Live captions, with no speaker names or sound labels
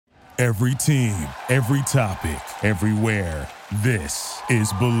Every team, every topic, everywhere. This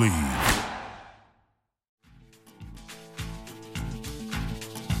is Believe.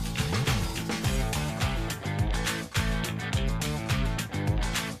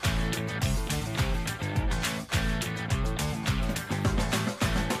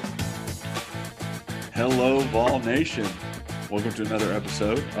 Hello, Vol Nation. Welcome to another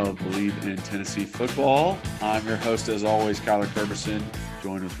episode of Believe in Tennessee Football. I'm your host, as always, Kyler Kerberson,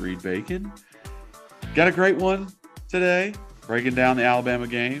 joined with Reed Bacon. Got a great one today, breaking down the Alabama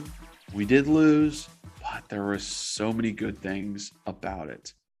game. We did lose, but there were so many good things about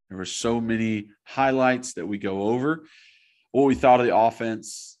it. There were so many highlights that we go over. What we thought of the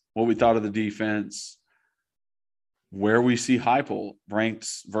offense, what we thought of the defense, where we see Heupel ranked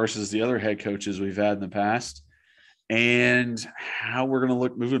versus the other head coaches we've had in the past, and how we're going to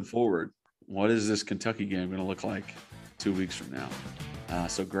look moving forward. What is this Kentucky game going to look like 2 weeks from now?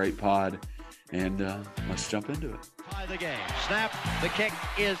 So great pod, and let's jump into it. By the game. Snap. The kick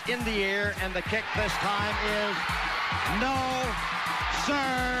is in the air, and the kick this time is no,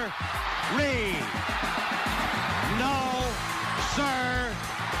 sir-ree. No,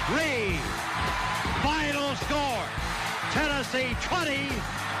 sir-ree. Final score, Tennessee 20,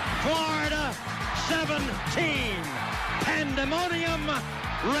 Florida 17. Pandemonium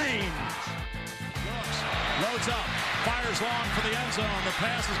reigns. Loads up, fires long for the end zone. The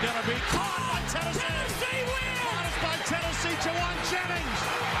pass is going to be caught by Tennessee. Tennessee wins! Caught it by Tennessee. Jawan Jennings.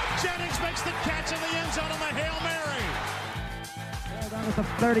 Jennings makes the catch in the end zone on the Hail Mary. Down at the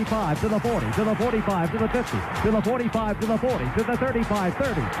 35, to the 40, to the 45, to the 50, to the 45, to the 40, to the 35,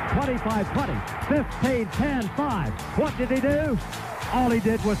 30, 25, 20, 15, 10, 5. What did he do? All he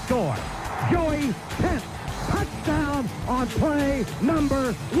did was score. Joey Pence, touchdown on play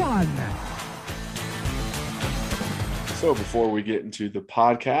number 1. So before we get into the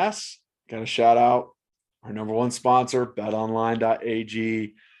podcast, got to shout out our number one sponsor,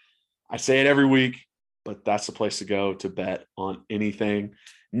 betonline.ag. I say it every week, but that's the place to go to bet on anything.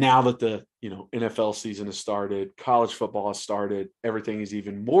 Now that the NFL season has started, college football has started, everything is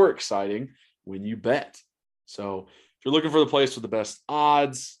even more exciting when you bet. So if you're looking for the place with the best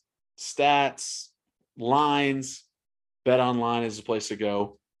odds, stats, lines, BetOnline is the place to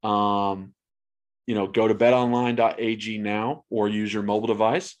go. Go to betonline.ag now or use your mobile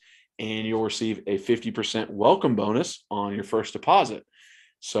device, and you'll receive a 50% welcome bonus on your first deposit.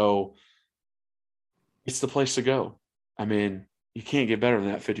 So it's the place to go. I mean, you can't get better than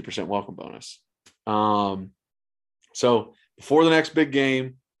that 50% welcome bonus. So before the next big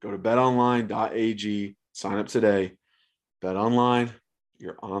game, go to betonline.ag, sign up today. BetOnline,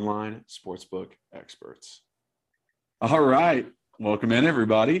 your online sportsbook experts. All right. Welcome in,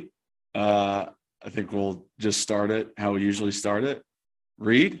 everybody. I think we'll just start it how we usually start it.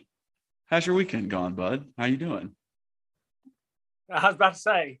 Reed, how's your weekend gone, bud? How you doing? I was about to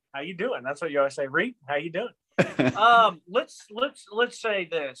say, how you doing? That's what you always say, Reed. How you doing? Let's say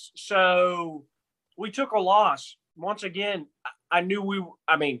this. So we took a loss. Once again, I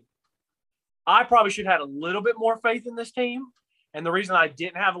probably should have had a little bit more faith in this team. And the reason I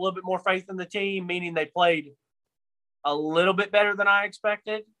didn't have a little bit more faith in the team, meaning they played a little bit better than I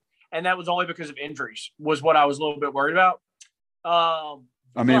expected, and that was only because of injuries, was what I was a little bit worried about.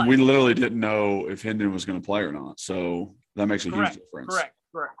 We literally didn't know if Hendon was going to play or not, so that makes a huge difference.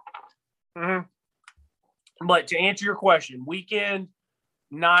 Correct. Mm-hmm. But to answer your question,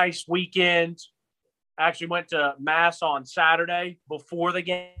 nice weekend. Actually went to Mass on Saturday before the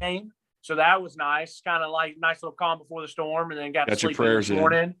game, so that was nice. Kind of like nice little calm before the storm, and then got to sleep this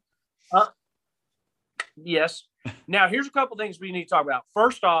morning. Yes. Now, here's a couple things we need to talk about.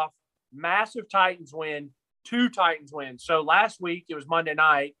 First off, massive Titans win, 2 Titans wins. So last week, it was Monday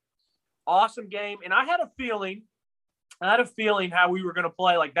night. Awesome game. And I had a feeling how we were going to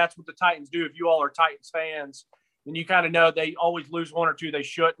play. Like, that's what the Titans do. If you all are Titans fans, then you kind of know they always lose one or two they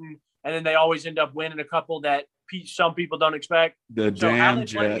shouldn't. And then they always end up winning a couple that some people don't expect. Damn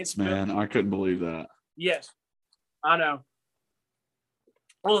Jets, man. I couldn't believe that. Yes, I know.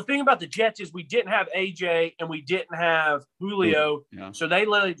 Well, the thing about the Jets is we didn't have AJ and we didn't have Julio. Yeah. So they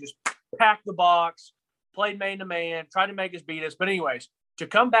literally just packed the box, played man-to-man, tried to make us beat us. But anyways, to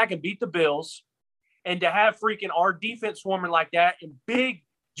come back and beat the Bills and to have freaking our defense swarming like that and big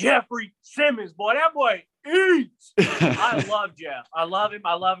Jeffrey Simmons, boy, that boy eats. I love Jeff. I love him.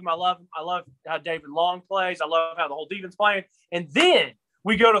 I love how David Long plays. I love how the whole defense playing. And then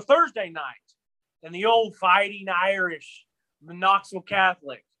we go to Thursday night and the old Fighting Irish, the Knoxville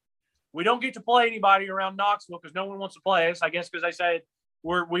Catholic. We don't get to play anybody around Knoxville because no one wants to play us, I guess, because they said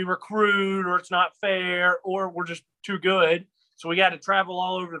we recruit or it's not fair or we're just too good. So we got to travel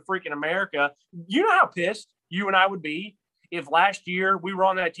all over the freaking America. You know how pissed you and I would be if last year we were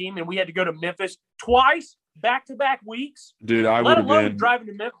on that team and we had to go to Memphis twice, back-to-back weeks? Dude, I would have been driving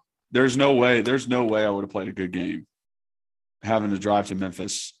to Memphis. There's no way I would have played a good game having to drive to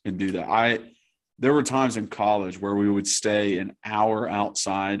Memphis and do that. There were times in college where we would stay an hour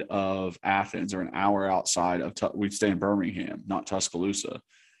outside of Athens or an hour outside of we'd stay in Birmingham, not Tuscaloosa,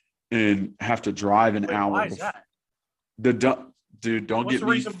 and have to drive an hour. Why is that? Dude,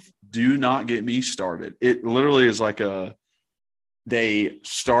 do not get me started. It literally is like they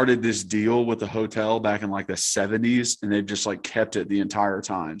started this deal with the hotel back in like the 70s, and they've just like kept it the entire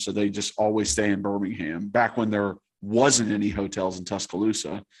time. So they just always stay in Birmingham back when there wasn't any hotels in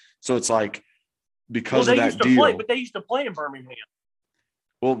Tuscaloosa. So it's like, because of that deal. But they used to play in Birmingham.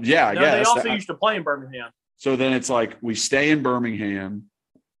 Well, yeah, I guess. They also used to play in Birmingham. So then it's like we stay in Birmingham.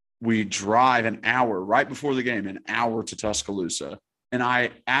 We drive an hour right before the game, an hour to Tuscaloosa. And I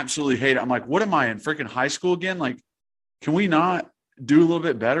absolutely hate it. I'm like, what am I in freaking high school again? Like, can we not do a little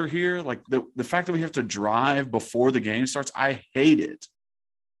bit better here? Like the fact that we have to drive before the game starts, I hate it.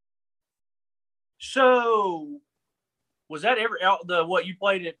 So was that what you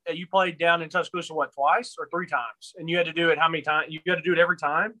played you played down in Tuscaloosa, twice or three times? And you had to do it how many times? You got to do it every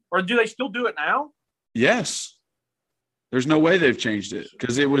time? Or do they still do it now? Yes. There's no way they've changed it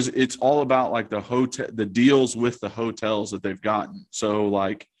because it's all about like the deals with the hotels that they've gotten. So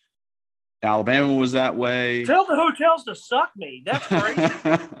like Alabama was that way. Tell the hotels to suck me. That's crazy.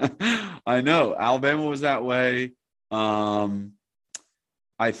 I know. Alabama was that way. I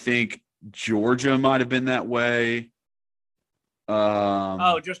think Georgia might have been that way.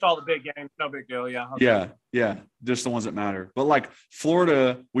 Just all the big games. No big deal. Yeah. Okay. Yeah. Just the ones that matter. But like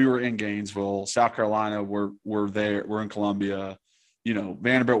Florida, we were in Gainesville. South Carolina, we're there. We're in Columbia.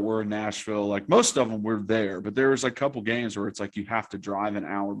 Vanderbilt, we're in Nashville. Like most of them, we're there. But there was a couple games where it's like you have to drive an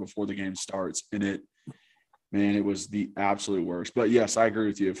hour before the game starts. And it was the absolute worst. But yes, I agree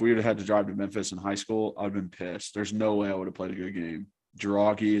with you. If we would have had to drive to Memphis in high school, I'd have been pissed. There's no way I would have played a good game.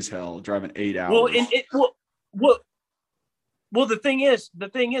 Droggy as hell, driving 8 hours. Well, the thing is,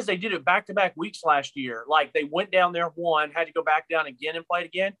 they did it back-to-back weeks last year. Like, they went down there had to go back down again and play it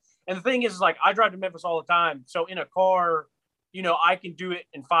again. And the thing is like, I drive to Memphis all the time. So in a car, I can do it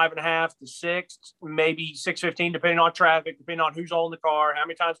in 5.5 to 6, maybe 6:15, depending on traffic, depending on who's all in the car, how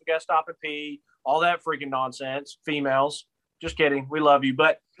many times we got to stop and pee, all that freaking nonsense. Females, just kidding. We love you.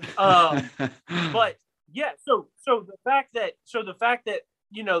 But yeah, so the fact that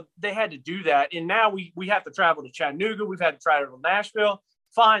they had to do that, and now we have to travel to Chattanooga. We've had to travel to Nashville.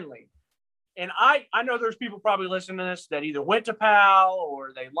 Finally, and I know there's people probably listening to this that either went to PAL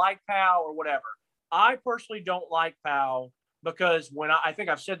or they like PAL or whatever. I personally don't like PAL because I think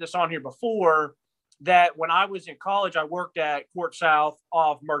I've said this on here before, that when I was in college, I worked at Court South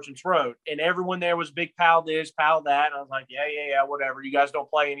off Merchants Road, and everyone there was big PAL this, PAL that. And I was like, yeah, whatever. You guys don't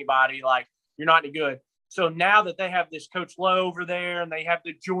play anybody. Like, you're not any good. So now that they have this Coach Lowe over there and they have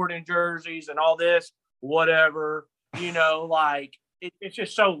the Jordan jerseys and all this, whatever, like it's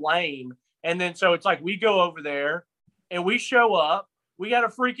just so lame. And then so it's like we go over there and we show up. We got a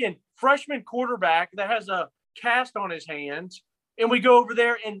freaking freshman quarterback that has a cast on his hands. And we go over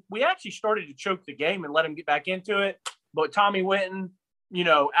there and we actually started to choke the game and let him get back into it. But Tommy Winton,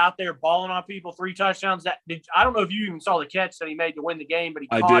 out there balling on people, 3 touchdowns. I don't know if you even saw the catch that he made to win the game, but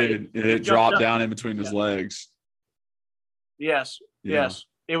I did. It dropped down in between his legs. Yes. Yeah. Yes.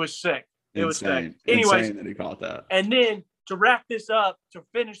 It was sick. It was sick. Anyways, insane that he caught that. And then to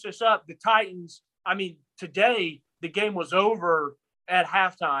finish this up, the Titans, today the game was over at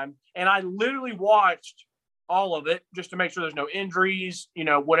halftime, and I literally watched all of it just to make sure there's no injuries,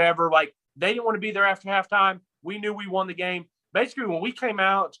 whatever. Like, they didn't want to be there after halftime. We knew we won the game. Basically, when we came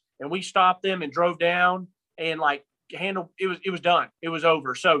out and we stopped them and drove down and handled, it was done. It was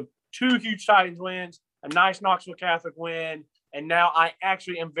over. So 2 huge Titans wins, a nice Knoxville Catholic win, and now I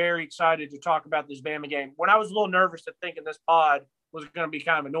actually am very excited to talk about this Bama game. When I was a little nervous to thinking this pod was going to be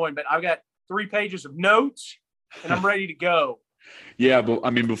kind of annoying, but I've got 3 pages of notes and I'm ready to go. Yeah, but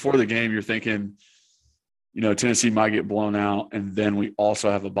before the game, you're thinking, Tennessee might get blown out, and then we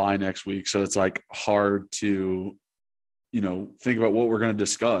also have a bye next week, so it's like hard to think about what we're going to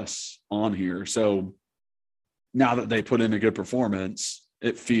discuss on here. So now that they put in a good performance,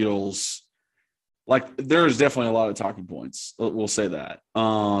 it feels like there's definitely a lot of talking points. We'll say that.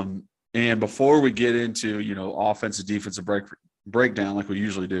 And before we get into, offensive, defensive breakdown like we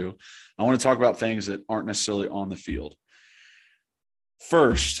usually do, I want to talk about things that aren't necessarily on the field.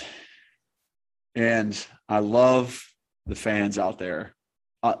 First, and I love the fans out there.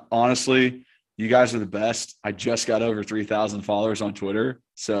 Honestly, You guys are the best. I just got over 3,000 followers on Twitter.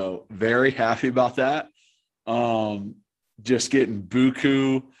 So very happy about that. Just getting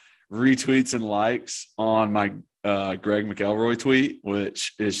buku retweets and likes on my Greg McElroy tweet,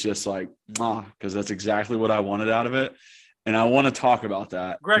 which is just like, because that's exactly what I wanted out of it. And I want to talk about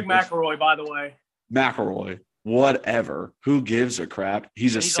that. Greg McElroy, by the way. McElroy, whatever. Who gives a crap?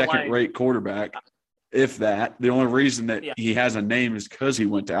 He's a second-rate quarterback, if that. The only reason that he has a name is because he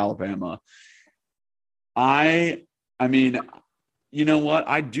went to Alabama. I mean, you know what?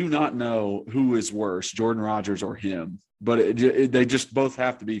 I do not know who is worse, Jordan Rodgers or him. But they just both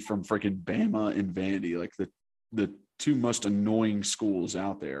have to be from freaking Bama and Vandy, like the two most annoying schools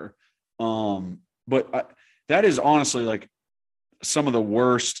out there. But that is honestly like some of the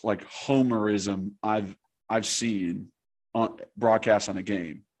worst like homerism I've seen on broadcast on a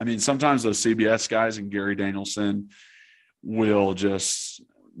game. I mean, sometimes those CBS guys and Gary Danielson will just,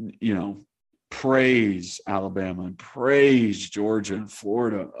 praise Alabama and praise Georgia and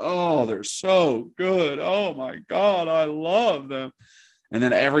Florida. Oh, they're so good. Oh my God, I love them. And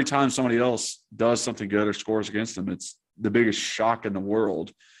then every time somebody else does something good or scores against them, it's the biggest shock in the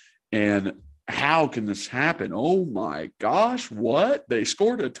world. And how can this happen? Oh my gosh, what? They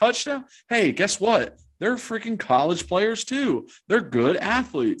scored a touchdown? Hey, guess what? They're freaking college players too. They're good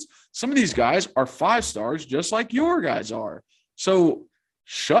athletes. Some of these guys are 5 stars just like your guys are. So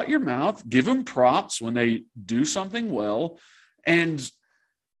shut your mouth, give them props when they do something well, and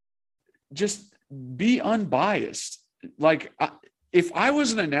just be unbiased. Like, if I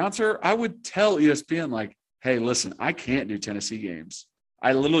was an announcer, I would tell ESPN, like, hey, listen, I can't do Tennessee games.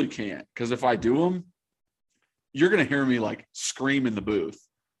 I literally can't, because if I do them, you're going to hear me, like, scream in the booth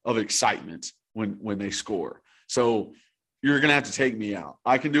of excitement when they score. So you're going to have to take me out.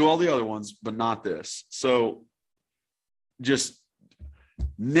 I can do all the other ones, but not this. So just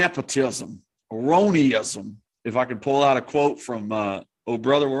nepotism, erroneism, if I could pull out a quote from Oh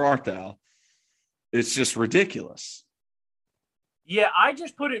Brother, Where Art Thou? It's just ridiculous. Yeah, I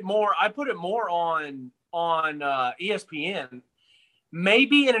put it more on ESPN.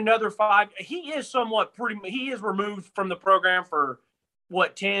 Maybe in another 5, he is removed from the program for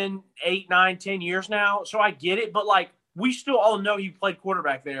 10 years now. So I get it, but like, we still all know he played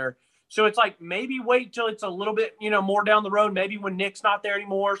quarterback there. So it's like, maybe wait till it's a little bit, more down the road, maybe when Nick's not there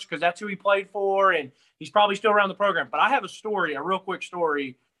anymore, because that's who he played for, and he's probably still around the program. But I have a real quick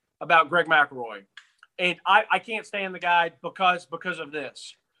story about Greg McElroy. And I can't stand the guy because of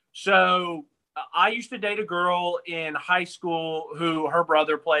this. So I used to date a girl in high school who her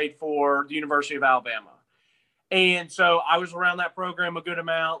brother played for the University of Alabama. And so I was around that program a good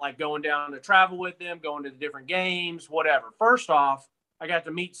amount, like going down to travel with them, going to the different games, whatever. First off, I got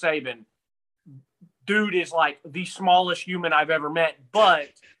to meet Saban. Dude is like the smallest human I've ever met. But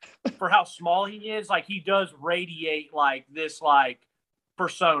for how small he is, like, he does radiate like this, like,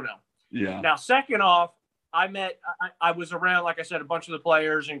 persona. Yeah. Now, second off, I was around, like I said, a bunch of the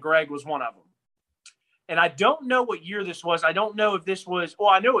players, and Greg was one of them. And I don't know what year this was. I don't know if this was,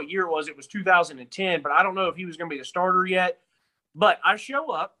 I know what year it was. It was 2010, but I don't know if he was going to be the starter yet. But I show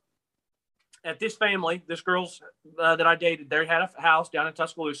up at this family, this girl's that I dated, they had a house down in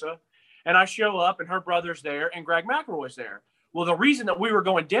Tuscaloosa. And I show up, and her brother's there, and Greg McElroy's there. Well, the reason that we were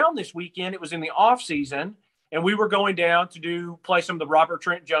going down this weekend, it was in the off season, and we were going down to play some of the Robert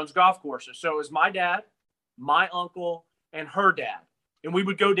Trent Jones golf courses. So it was my dad, my uncle, and her dad. And we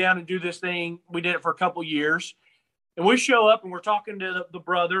would go down and do this thing. We did it for a couple years. And we show up, and we're talking to the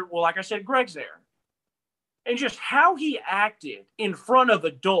brother. Well, like I said, Greg's there. And just how he acted in front of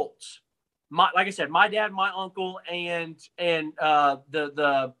adults. Like I said, my dad, my uncle, and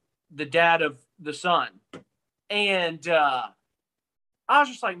the dad of the son. And I was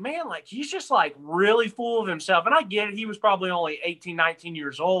just like, man, like, he's just like really full of himself. And I get it. He was probably only 18, 19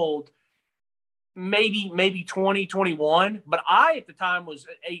 years old. Maybe 20, 21. But I, at the time, was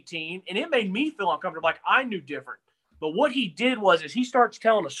 18, and it made me feel uncomfortable. Like, I knew different. But what he did was he starts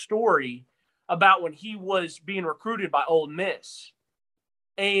telling a story about when he was being recruited by Ole Miss.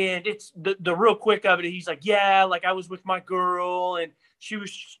 And it's the real quick of it. He's like, yeah, like, I was with my girl, and she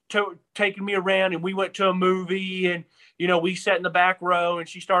was taking me around, and we went to a movie, and, we sat in the back row, and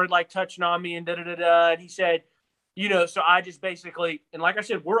she started like touching on me, and da-da-da-da. And he said, so I just basically, and like I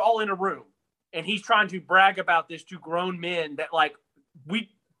said, we're all in a room. And he's trying to brag about this to grown men that, like,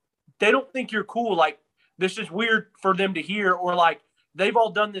 they don't think you're cool. Like, this is weird for them to hear, or like, they've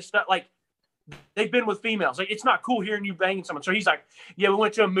all done this stuff. Like, they've been with females. Like, it's not cool hearing you banging someone. So he's like, yeah, we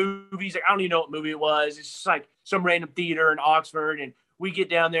went to a movie. He's like, I don't even know what movie it was. It's just like some random theater in Oxford. And we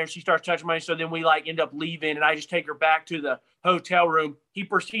get down there and she starts touching my, so then we like end up leaving and I just take her back to the hotel room. He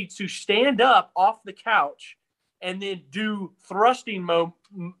proceeds to stand up off the couch and then do thrusting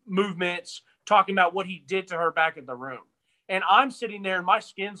movements, talking about what he did to her back in the room. And I'm sitting there and my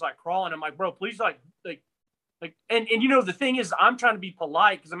skin's like crawling. I'm like, bro, please and you know, the thing is I'm trying to be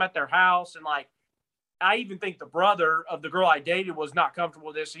polite because I'm at their house. And like, I even think the brother of the girl I dated was not comfortable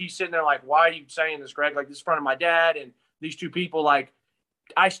with this. He's sitting there like, why are you saying this, Greg? Like, this is in front of my dad and these two people. Like,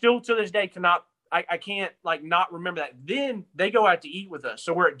 I still to this day cannot, I can't like not remember that. Then they go out to eat with us.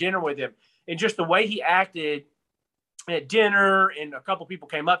 So we're at dinner with him. And just the way he acted at dinner, and a couple people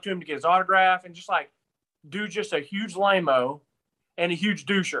came up to him to get his autograph, and just like, dude, just a huge lame-o and a huge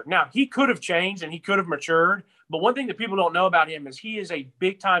doucher. Now, he could have changed and he could have matured, but one thing that people don't know about him is he is a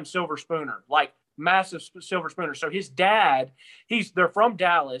big-time silver spooner, like massive silver spooner. So his dad, they're from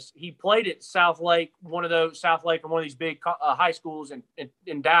Dallas. He played at South Lake or one of these big high schools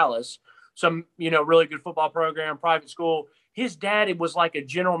in Dallas. Some, really good football program, private school. His dad was like a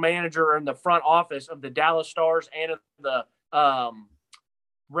general manager in the front office of the Dallas Stars and of the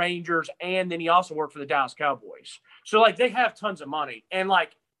Rangers, and then he also worked for the Dallas Cowboys. So like they have tons of money, and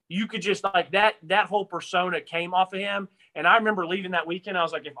like you could just like that whole persona came off of him. And I remember leaving that weekend, I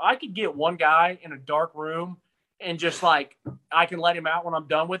was like, if I could get one guy in a dark room and just like I can let him out when I'm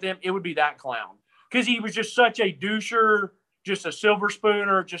done with him, it would be that clown, because he was just such a doucher, just a silver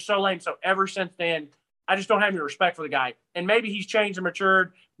spooner, just so lame. So ever since then, I just don't have any respect for the guy. And maybe he's changed and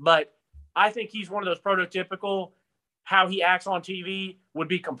matured, but I think he's one of those prototypical. How he acts on TV would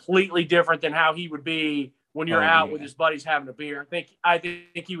be completely different than how he would be when you're out with his buddies having a beer. I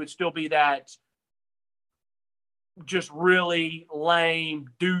think he would still be that just really lame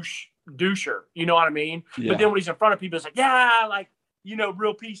doucher. You know what I mean? Yeah. But then when he's in front of people, it's like, yeah, like,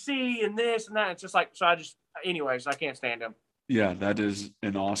 real PC and this and that. It's just like, so anyways, I can't stand him. Yeah, that is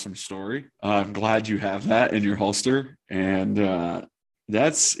an awesome story. I'm glad you have that in your holster. And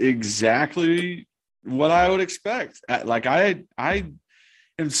that's exactly what I would expect. Like I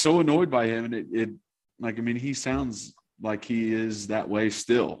am so annoyed by him, and he sounds like he is that way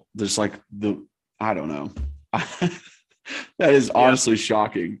still. There's like I don't know. That is honestly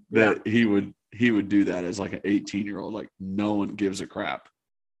shocking that he would do that as like an 18-year-old. Like no one gives a crap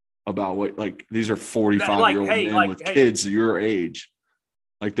about what, like these are 45-year-old men with kids your age.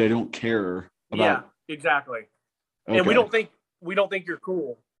 Like they don't care about. Yeah, exactly. Okay. And we don't think you're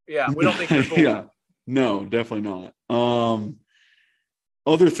cool. Yeah, we don't think you're cool. Yeah. No, definitely not.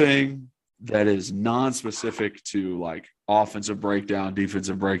 Other thing that is non-specific to like offensive breakdown,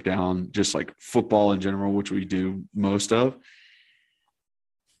 defensive breakdown, just like football in general, which we do most of.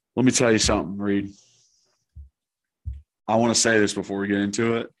 Let me tell you something, Reed. I want to say this before we get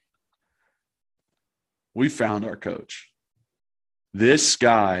into it. We found our coach. This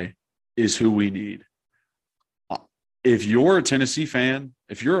guy is who we need. If you're a Tennessee fan,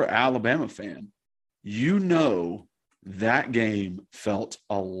 if you're an Alabama fan, that game felt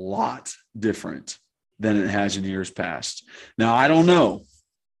a lot different than it has in years past. Now, I don't know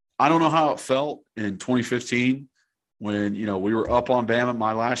how it felt in 2015 when, we were up on Bama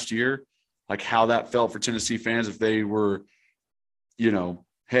my last year, like how that felt for Tennessee fans if they were,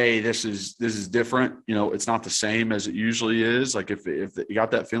 hey, this is different. It's not the same as it usually is. Like if you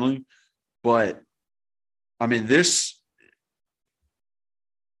got that feeling. But, I mean, this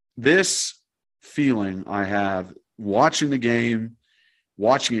feeling I have watching the game,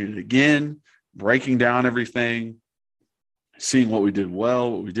 watching it again, breaking down everything, seeing what we did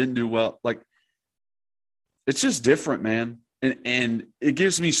well, what we didn't do well. Like, it's just different, man. And it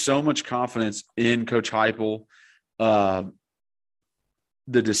gives me so much confidence in Coach Heupel, the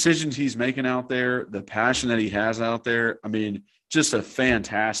decisions he's making out there, the passion that he has out there. I mean, just a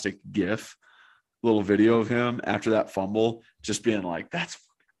fantastic little video of him after that fumble, just being like, that's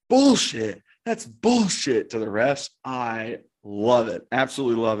bullshit. That's bullshit to the refs. I love it.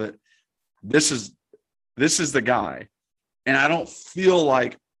 Absolutely love it. This is the guy. And I don't feel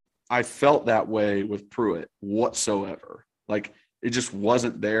like I felt that way with Pruitt whatsoever. Like it just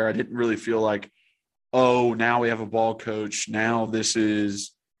wasn't there. I didn't really feel like, oh, now we have a ball coach. Now this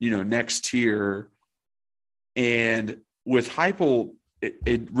is, next tier. And with Heupel,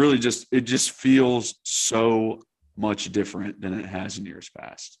 it really just feels so much different than it has in years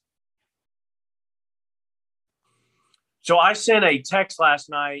past. So I sent a text last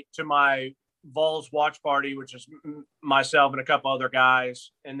night to my Vols watch party, which is myself and a couple other guys.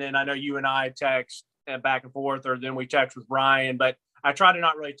 And then I know you and I text back and forth, or then we text with Brian, but I try to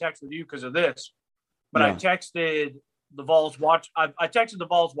not really text with you because of this. But yeah. I texted the Vols watch. I texted the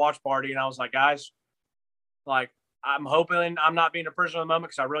Vols watch party and I was like, guys, like I'm hoping I'm not being a prisoner of the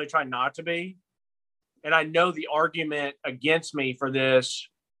moment because I really try not to be. And I know the argument against me for this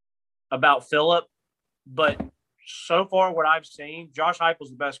about Phillip, but so far what I've seen, Josh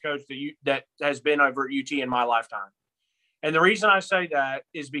Heupel's the best coach that has been over at UT in my lifetime. And the reason I say that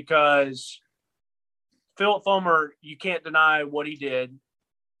is because Phillip Fulmer, you can't deny what he did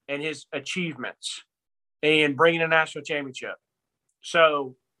and his achievements and bringing a national championship.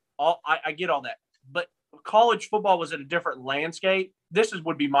 So I get all that. But college football was at a different landscape.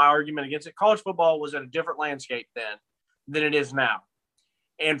 Would be my argument against it. College football was at a different landscape then than it is now.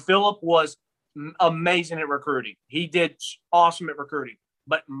 And Phillip was amazing at recruiting. He did awesome at recruiting.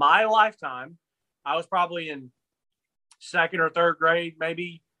 But my lifetime, I was probably in second or third grade,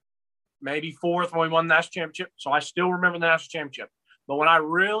 maybe fourth when we won the national championship. So I still remember the national championship. But when I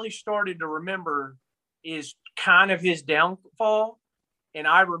really started to remember is kind of his downfall. And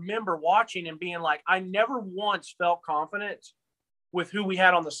I remember watching and being like, I never once felt confident with who we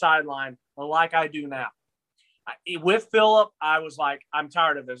had on the sideline like I do now. With Phillip, I was like, I'm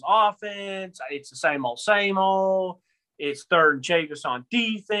tired of his offense. It's the same old. It's third and Chavis on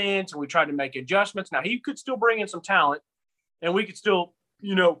defense. And we tried to make adjustments. Now, he could still bring in some talent and we could still,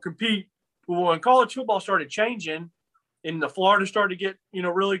 compete. But when college football started changing and the Florida started to get,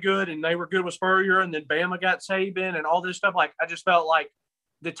 really good and they were good with Spurrier and then Bama got Saban and all this stuff, like I just felt like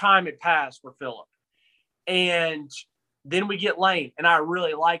the time had passed for Phillip. And then we get Lane, and I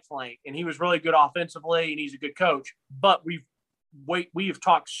really liked Lane, and he was really good offensively, and he's a good coach. But we've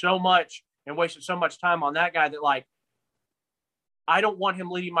talked so much and wasted so much time on that guy that, like, I don't want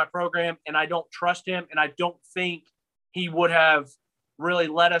him leading my program, and I don't trust him, and I don't think he would have really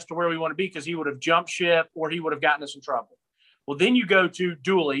led us to where we want to be because he would have jumped ship or he would have gotten us in trouble. Well, then you go to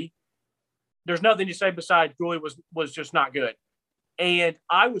Dooley. There's nothing to say besides Dooley was just not good. And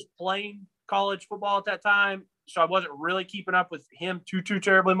I was playing college football at that time, so I wasn't really keeping up with him too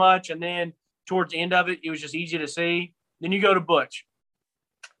terribly much. And then towards the end of it, it was just easy to see. Then you go to Butch.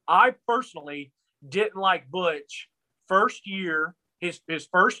 I personally didn't like Butch first year, his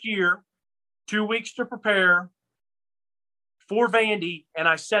first year, 2 weeks to prepare for Vandy. And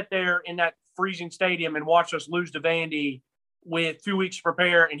I sat there in that freezing stadium and watched us lose to Vandy with 2 weeks to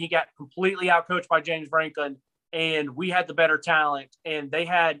prepare. And he got completely outcoached by James Franklin. And we had the better talent. And they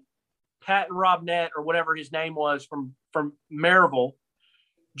had Patton Robnett or whatever his name was from Maryville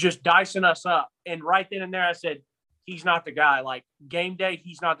just dicing us up. And right then and there, I said, he's not the guy. Like, game day,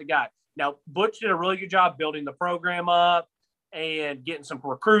 he's not the guy. Now, Butch did a really good job building the program up and getting some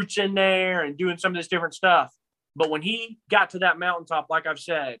recruits in there and doing some of this different stuff. But when he got to that mountaintop, like I've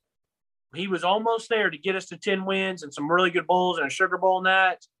said, he was almost there to get us to 10 wins and some really good bowls and a Sugar Bowl and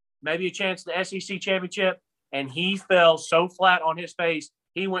that, maybe a chance at the SEC championship. And he fell so flat on his face,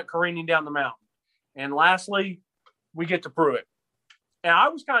 he went careening down the mountain. And lastly, we get to Pruitt. And I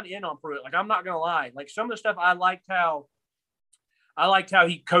was kind of in on Pruitt. Like, I'm not going to lie. Like, some of the stuff I liked how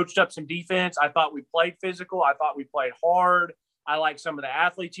he coached up some defense. I thought we played physical. I thought we played hard. I liked some of the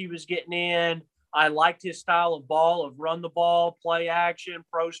athletes he was getting in. I liked his style of ball, of run the ball, play action,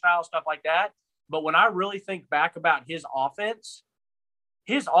 pro style, stuff like that. But when I really think back about his offense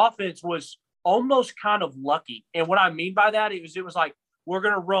was almost kind of lucky. And what I mean by that, it was like, we're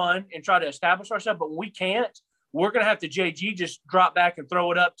going to run and try to establish ourselves, but when we can't, we're going to have to JG just drop back and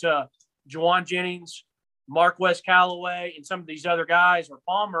throw it up to Juwan Jennings, Mark West Callaway, and some of these other guys, or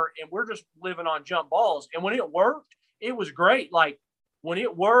Palmer, and we're just living on jump balls. And when it worked, it was great. Like, when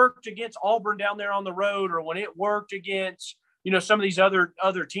it worked against Auburn down there on the road, or when it worked against, some of these other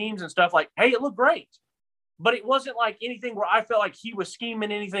teams and stuff, like, hey, it looked great. But it wasn't like anything where I felt like he was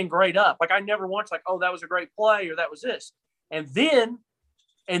scheming anything great up. Like, I never once like, oh, that was a great play or that was this. And then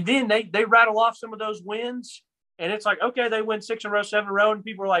they rattle off some of those wins. And it's like, okay, they win 6 in a row, 7 in a row. And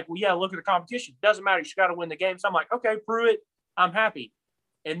people are like, well, yeah, look at the competition. Doesn't matter. You just got to win the game. So I'm like, okay, Pruitt, I'm happy.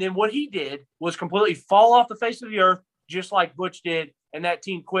 And then what he did was completely fall off the face of the earth, just like Butch did. And that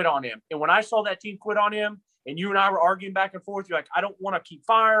team quit on him. And when I saw that team quit on him, and you and I were arguing back and forth, you're like, I don't want to keep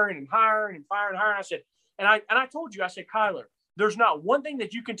firing and hiring and firing and hiring. I said, and I told you, I said, Kyler, there's not one thing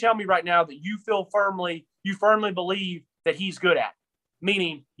that you can tell me right now that you firmly believe that he's good at.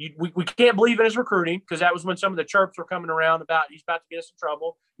 Meaning, we can't believe in his recruiting, because that was when some of the chirps were coming around about he's about to get us in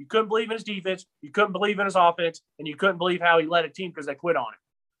trouble. You couldn't believe in his defense. You couldn't believe in his offense. And you couldn't believe how he led a team because they quit on him.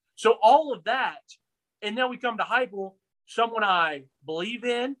 So all of that, and then we come to Heupel, someone I believe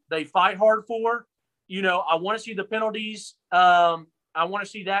in, they fight hard for. I want to see the penalties. I want to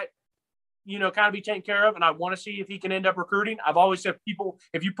see that, kind of be taken care of. And I want to see if he can end up recruiting. I've always said, people,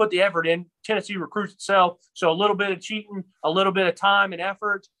 if you put the effort in, Tennessee recruits itself. So a little bit of cheating, a little bit of time and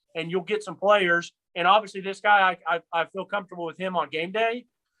effort, and you'll get some players. And obviously this guy, I feel comfortable with him on game day.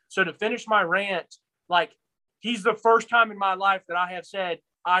 So to finish my rant, like, he's the first time in my life that I have said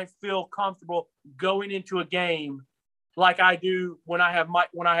I feel comfortable going into a game like I do when I have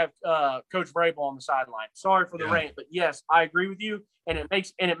Coach Vrabel on the sideline. Sorry for the rant, but yes, I agree with you, and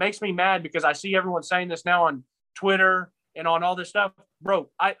it makes me mad because I see everyone saying this now on Twitter and on all this stuff. Bro,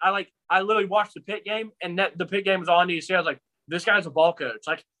 I literally watched the Pitt game, and the Pitt game was all I needed to say. I was like, this guy's a ball coach.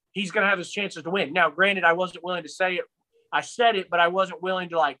 Like, he's going to have his chances to win. Now, granted, I wasn't willing to say it. I said it, but I wasn't willing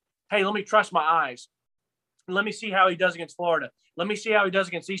to, like, hey, let me trust my eyes. Let me see how he does against Florida. Let me see how he does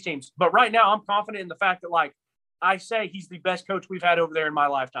against these teams. But right now, I'm confident in the fact that, like, I say he's the best coach we've had over there in my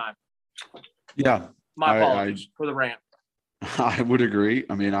lifetime. Yeah. My apologies for the rant. I would agree.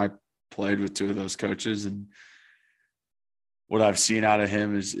 I mean, I played with two of those coaches, and what I've seen out of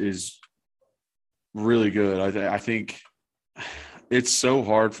him is really good. I think it's so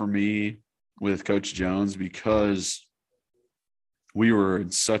hard for me with Coach Jones because we were in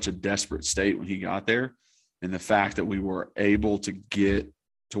such a desperate state when he got there, and the fact that we were able to get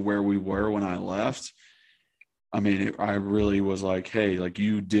to where we were when I left. I mean, I really was like, hey, like,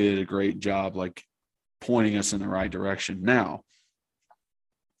 you did a great job, like, pointing us in the right direction. Now,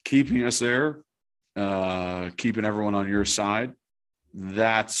 keeping us there, keeping everyone on your side,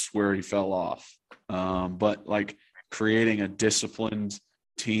 that's where he fell off. But, like, creating a disciplined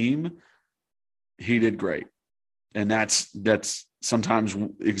team, he did great. And that's sometimes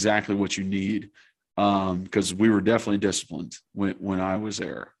exactly what you need, because we were definitely disciplined when I was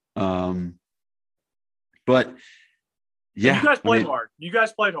there. But yeah, and you guys played hard. You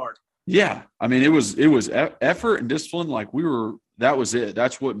guys played hard. Yeah. I mean, it was effort and discipline. Like, that was it.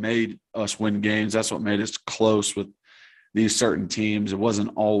 That's what made us win games. That's what made us close with these certain teams. It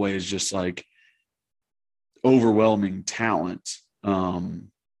wasn't always just like overwhelming talent, in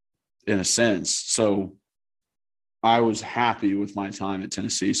a sense. So I was happy with my time at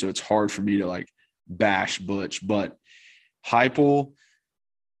Tennessee. So it's hard for me to, like, bash Butch, but Heupel,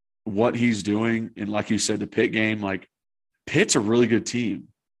 what he's doing, and like you said, the Pitt game, like, Pitt's a really good team.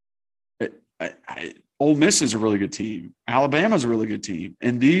 Ole Miss is a really good team. Alabama's a really good team.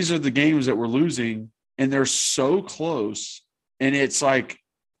 And these are the games that we're losing, and they're so close. And it's like,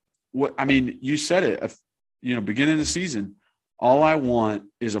 you said it, beginning of the season, all I want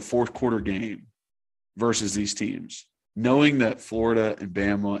is a fourth quarter game versus these teams, knowing that Florida and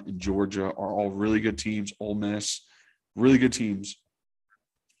Bama and Georgia are all really good teams, Ole Miss, really good teams.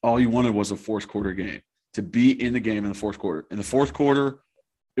 All you wanted was a fourth quarter game, to be in the game in the fourth quarter. In the fourth quarter,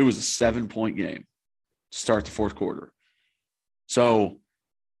 it was a 7-point game to start the fourth quarter. So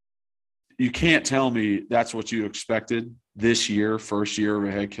you can't tell me that's what you expected this year, first year of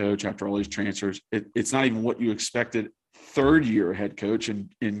a head coach after all these transfers. It's not even what you expected third year head coach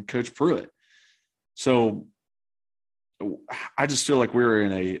in Coach Pruitt. So I just feel like we're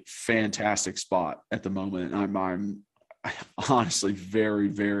in a fantastic spot at the moment. I'm honestly very,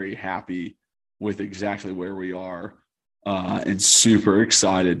 very happy with exactly where we are, and super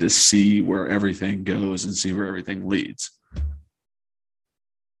excited to see where everything goes and see where everything leads.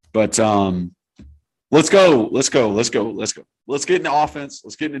 But let's go. Let's get into offense.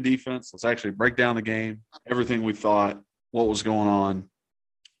 Let's get into defense. Let's actually break down the game, everything we thought, what was going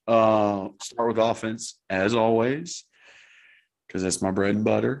on. Start with offense, as always, because that's my bread and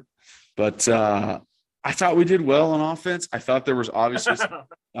butter. But I thought we did well on offense. I thought there was obviously,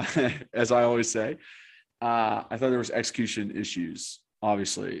 as I always say, I thought there was execution issues.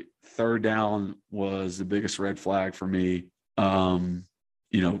 Obviously, third down was the biggest red flag for me. 2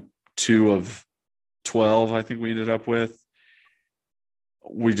 of 12, I think we ended up with.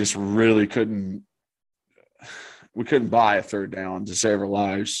 We just really couldn't buy a third down to save our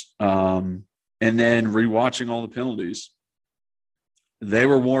lives. And then rewatching all the penalties, they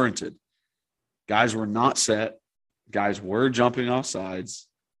were warranted. Guys were not set. Guys were jumping off sides.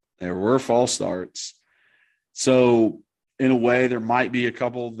 There were false starts. So in a way, there might be a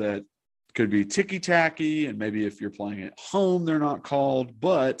couple that could be ticky-tacky, and maybe if you're playing at home, they're not called,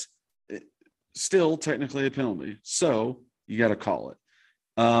 but still technically a penalty. So you got to call it.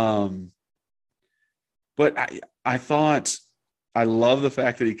 But I thought I love the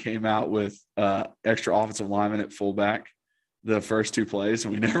fact that he came out with extra offensive lineman at fullback the first 2 plays,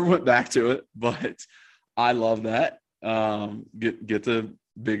 and we never went back to it, but I love that. Get the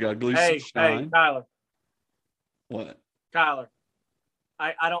big ugly shine. Hey, Tyler. What? Tyler.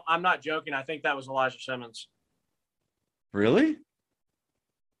 I'm not joking. I think that was Elijah Simmons. Really?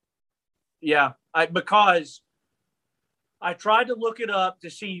 Yeah. Because I tried to look it up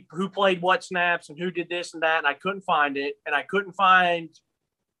to see who played what snaps and who did this and that, and I couldn't find it. And I couldn't find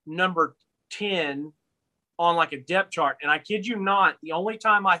number 10 on like a depth chart. And I kid you not, the only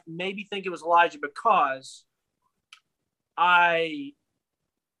time I maybe think it was Elijah, because I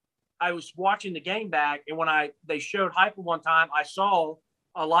was watching the game back, and when they showed Heupel one time, I saw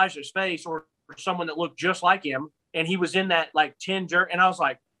Elijah's face or someone that looked just like him, and he was in that like 10 jersey, and I was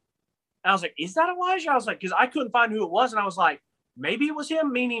like, is that Elijah? I was like, because I couldn't find who it was, and I was like, maybe it was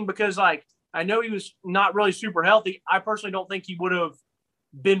him, meaning because like I know he was not really super healthy. I personally don't think he would have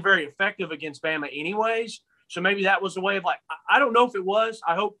been very effective against Bama anyways. So maybe that was the way of like, I don't know if it was.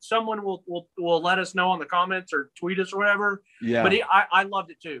 I hope someone will let us know on the comments or tweet us or whatever. Yeah. But I loved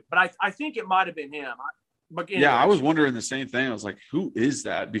it too. But I think it might have been him. Yeah, I was wondering the same thing. I was like, who is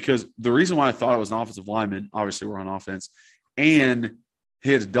that? Because the reason why I thought it was an offensive lineman, obviously we're on offense, and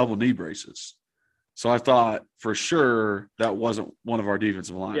he had double knee braces. So I thought for sure that wasn't one of our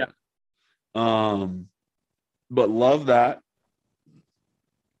defensive linemen. Yeah. But love that.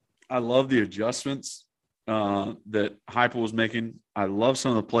 I love the adjustments that Heupel was making. I love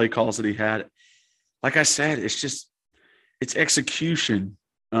some of the play calls that he had. Like I said, it's execution.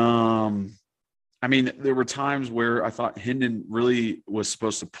 I mean, there were times where I thought Hendon really was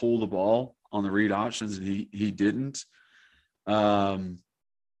supposed to pull the ball on the read options, and he didn't.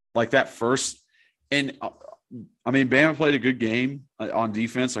 Like that first, and I mean, Bama played a good game on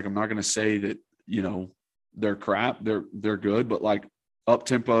defense. Like, I'm not going to say that, they're crap. They're good, but like up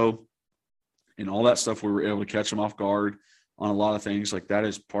tempo and all that stuff, we were able to catch them off guard on a lot of things. Like, that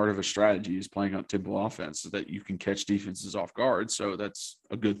is part of a strategy, is playing up tempo offense so that you can catch defenses off guard. So that's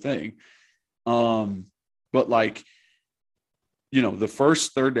a good thing. But like, the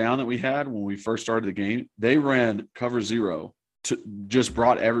first third down that we had when we first started the game, they ran cover 0 to just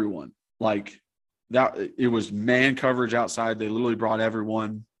brought everyone. Like that, it was man coverage outside. They literally brought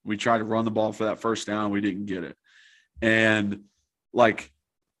everyone. We tried to run the ball for that first down. We didn't get it. And like,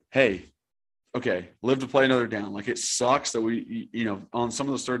 hey, okay, live to play another down. Like, it sucks that we, on some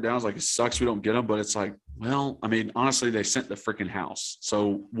of those third downs, like, it sucks we don't get them, but it's like, well, I mean, honestly, they sent the freaking house.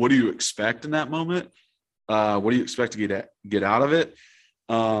 So what do you expect in that moment? What do you expect to get out of it?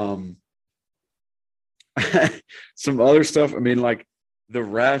 Some other stuff. I mean, like the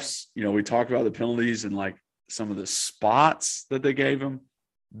refs, we talked about the penalties and like some of the spots that they gave him.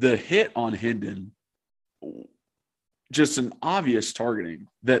 The hit on Hendon, just an obvious targeting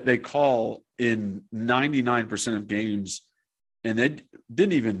that they call in 99% of games, and they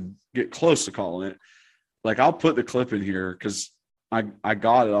didn't even get close to calling it. Like, I'll put the clip in here because I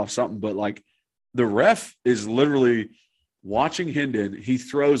got it off something, but like the ref is literally watching Hendon. He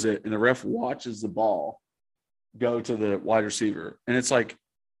throws it, and the ref watches the ball go to the wide receiver. And it's like,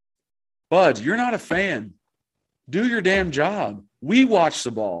 Bud, you're not a fan. Do your damn job. We watch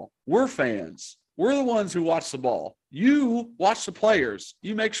the ball. We're fans. We're the ones who watch the ball. You watch the players.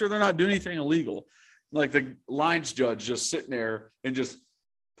 You make sure they're not doing anything illegal. Like the lines judge just sitting there and just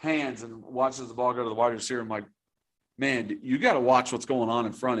pans and watches the ball go to the wide receiver. I'm like, man, you got to watch what's going on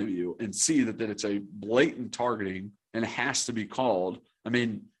in front of you and see that it's a blatant targeting and it has to be called. I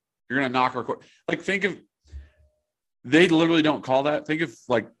mean, you're going to knock our – like, think of – they literally don't call that. Think if,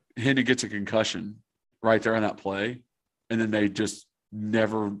 like, Hendon gets a concussion right there on that play, and then they just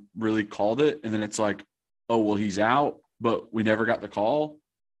never really called it. And then it's like, oh, well, he's out, but we never got the call.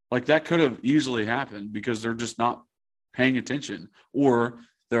 Like, that could have easily happened because they're just not paying attention. Or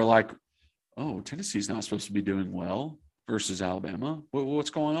they're like, oh, Tennessee's not supposed to be doing well versus Alabama. What's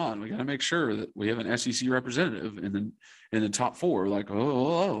going on? We got to make sure that we have an SEC representative in the top 4. Like,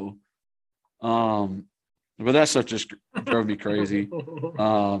 oh. But that stuff just drove me crazy.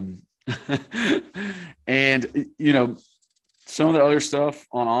 And, some of the other stuff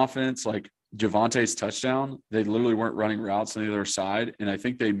on offense, like Javonte's touchdown, they literally weren't running routes on the other side. And I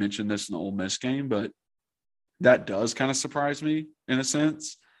think they mentioned this in the Ole Miss game, but that does kind of surprise me in a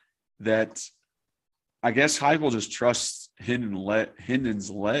sense that I guess Heupel just trusts Hendon's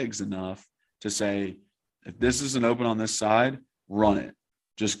legs enough to say, if this isn't open on this side, run it.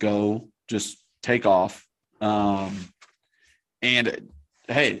 Just go, just take off. And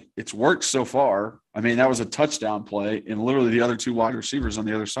hey, it's worked so far. I mean, that was a touchdown play, and literally the other 2 wide receivers on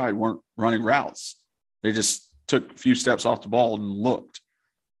the other side weren't running routes. They just took a few steps off the ball and looked.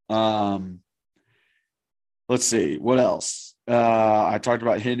 Let's see. What else? I talked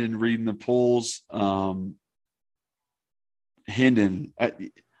about Hendon reading the pulls. Hendon,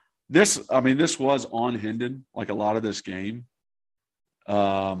 this was on Hendon, like a lot of this game.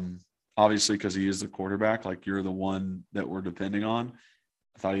 Obviously, because he is the quarterback, like you're the one that we're depending on.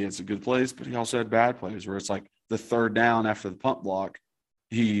 I thought he had some good plays, but he also had bad plays where it's like the third down after the pump block,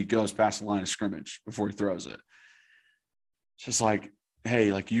 he goes past the line of scrimmage before he throws it. It's just like,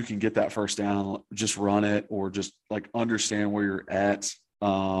 hey, like you can get that first down, just run it, or just like understand where you're at.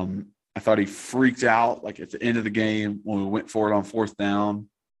 I thought he freaked out like at the end of the game when we went for it on 4th down,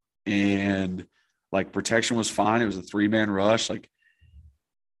 and like protection was fine. It was a 3-man rush. Like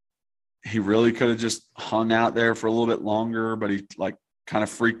he really could have just hung out there for a little bit longer, but he like kind of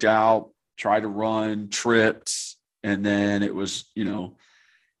freaked out, tried to run, tripped, and then it was,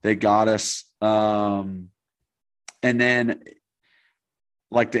 they got us. And then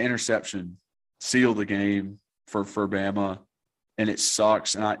like the interception sealed the game for Bama, and it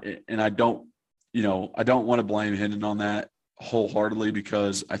sucks. And I don't want to blame Hendon on that wholeheartedly,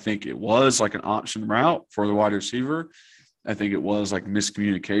 because I think it was like an option route for the wide receiver. I think it was like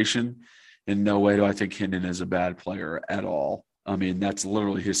miscommunication. In no way do I think Hendon is a bad player at all. I mean, that's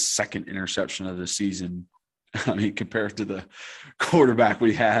literally his 2nd interception of the season. I mean, compared to the quarterback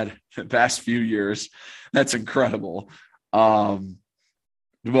we had the past few years, that's incredible.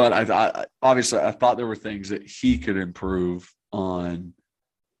 But I obviously thought there were things that he could improve on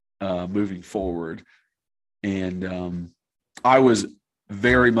moving forward. And I was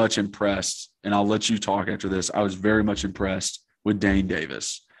very much impressed, and I'll let you talk after this. I was very much impressed with Dane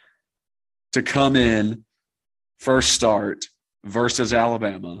Davis to come in first start versus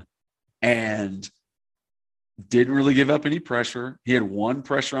Alabama and didn't really give up any pressure. He had one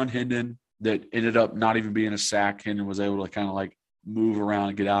pressure on Hendon that ended up not even being a sack. Hendon was able to kind of like move around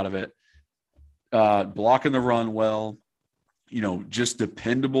and get out of it. Blocking the run well, just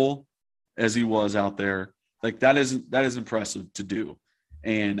dependable as he was out there. Like that is impressive to do.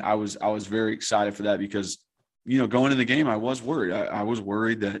 And I was very excited for that because, going into the game, I was worried. I was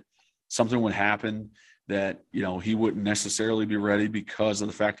worried that something would happen, that, he wouldn't necessarily be ready because of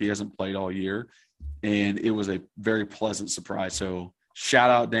the fact he hasn't played all year. And it was a very pleasant surprise. So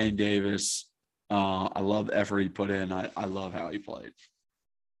shout out Dane Davis. I love the effort he put in. I love how he played.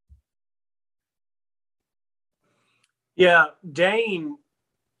 Yeah, Dane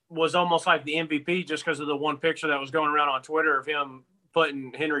was almost like the MVP just because of the one picture that was going around on Twitter of him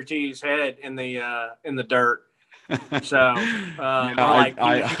putting Henry T's head in the dirt. So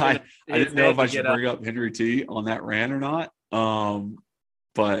I didn't know if I should bring up Henry T on that rant or not.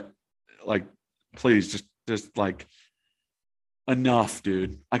 But like, please just like enough,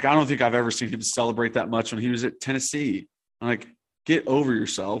 dude. Like, I don't think I've ever seen him celebrate that much when he was at Tennessee. Like, get over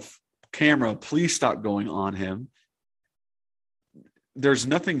yourself. Camera, please stop going on him. There's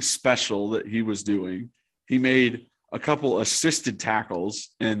nothing special that he was doing. He made a couple assisted tackles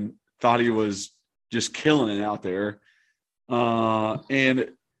and thought he was just killing it out there.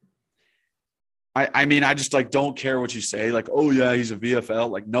 And I mean, I just like don't care what you say. Like, oh yeah, he's a VFL.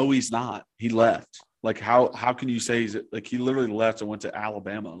 Like, no, he's not. He left. Like, how can you say he's like, he literally left and went to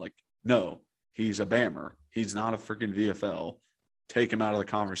Alabama? Like, no, he's a Bammer. He's not a freaking VFL. Take him out of the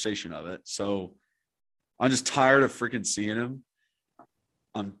conversation of it. So I'm just tired of freaking seeing him.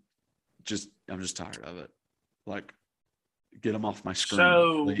 I'm just tired of it. Like, get him off my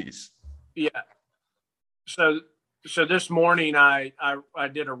screen, please. Yeah. So this morning I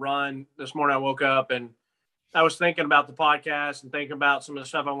did a run. This morning I woke up and I was thinking about the podcast and thinking about some of the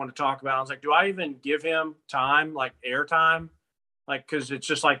stuff I want to talk about. I was like, do I even give him time, like air time? Like, cause it's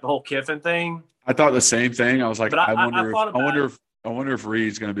just like the whole Kiffin thing. I thought the same thing. I was like, I wonder if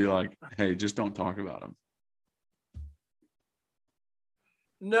Reed's going to be like, hey, just don't talk about him.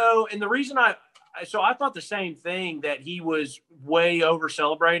 No. And the reason I thought the same thing, that he was way over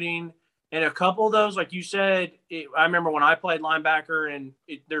celebrating. And a couple of those, like you said, I remember when I played linebacker, and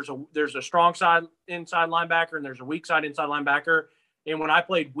there's a strong side inside linebacker and there's a weak side inside linebacker. And when I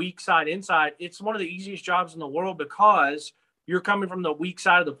played weak side inside, it's one of the easiest jobs in the world because you're coming from the weak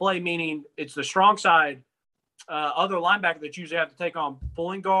side of the play, meaning it's the strong side other linebacker that usually have to take on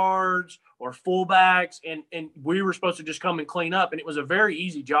pulling guards or fullbacks. And we were supposed to just come and clean up. And it was a very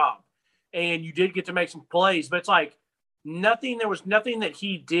easy job. And you did get to make some plays, but it's like there was nothing that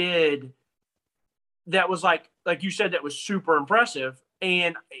he did that was like you said, that was super impressive.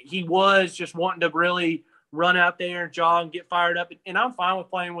 And he was just wanting to really run out there and jog and get fired up. And I'm fine with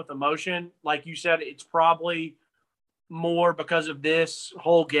playing with emotion. Like you said, it's probably more because of this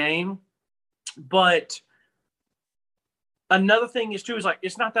whole game. But another thing is like,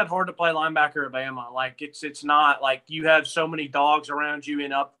 it's not that hard to play linebacker at Bama. Like it's not like you have so many dogs around you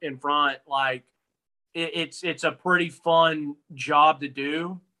and up in front. Like it's a pretty fun job to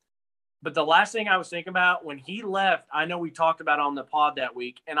do. But the last thing I was thinking about when he left, I know we talked about it on the pod that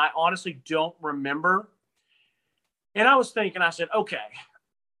week, and I honestly don't remember. And I was thinking, I said, okay,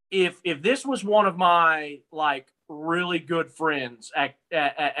 if this was one of my like really good friends at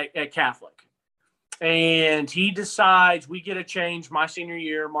Catholic, And he decides we get a change my senior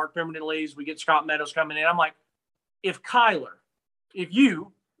year. Mark Pemberton leaves. We get Scott Meadows coming in. I'm like, if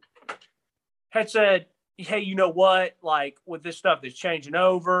you had said, hey, you know what? Like, with this stuff that's changing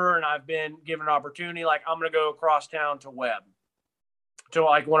over and I've been given an opportunity, like, I'm going to go across town to Webb, to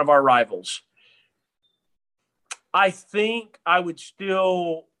like one of our rivals. I think I would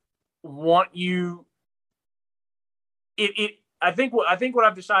still want you. I think what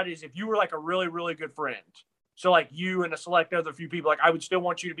I've decided is if you were like a really, really good friend, so like you and a select other few people, like I would still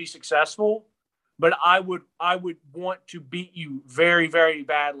want you to be successful, but I would want to beat you very, very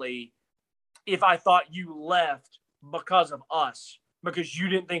badly if I thought you left because of us, because you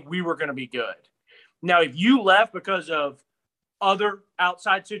didn't think we were going to be good. Now, if you left because of other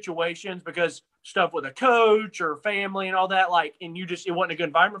outside situations, because stuff with a coach or family and all that, like, and it wasn't a good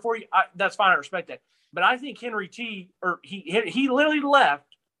environment for you, that's fine. I respect that. But I think Henry T, he literally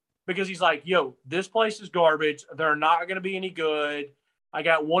left because he's like, yo, this place is garbage. They're not going to be any good. I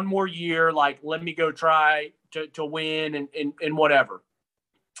got one more year. Like, let me go try to win and whatever.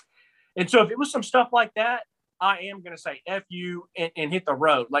 And so if it was some stuff like that, I am going to say F you and hit the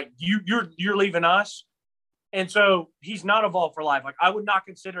road. Like, you're leaving us. And so he's not Evolve for Life. Like, I would not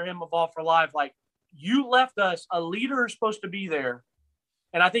consider him Evolve for Life. Like, you left us. A leader is supposed to be there.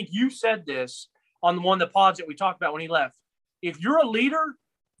 And I think you said this on one of the pods that we talked about when he left. If you're a leader,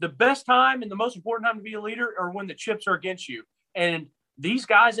 the best time and the most important time to be a leader are when the chips are against you. And these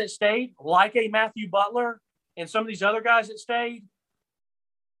guys that stayed, like a Matthew Butler and some of these other guys that stayed,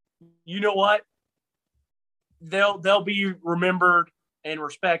 you know what? They'll be remembered and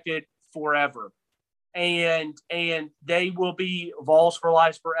respected forever. And they will be Vols for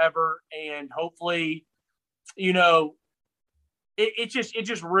Life forever. And hopefully, you know, it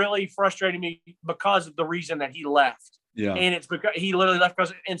just really frustrated me because of the reason that he left. Yeah. And it's because he literally left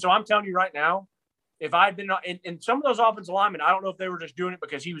because, and so I'm telling you right now, if I'd been in some of those offensive linemen, I don't know if they were just doing it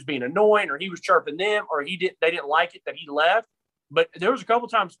because he was being annoying or he was chirping them or they didn't like it that he left. But there was a couple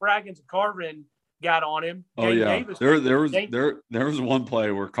times Spraggins and Carvin got on him. Oh, yeah. There was one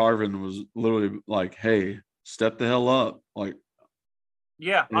play where Carvin was literally like, hey, step the hell up. Like,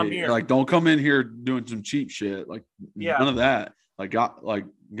 yeah, I'm here. Like, don't come in here doing some cheap shit. Like, none of that. Like,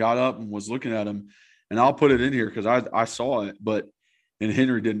 got up and was looking at him. And I'll put it in here because I saw it. And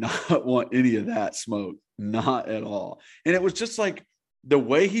Henry did not want any of that smoke. Not at all. And it was just like the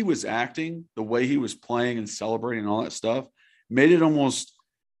way he was acting, the way he was playing and celebrating and all that stuff made it almost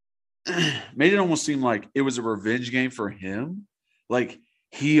seem like it was a revenge game for him. Like,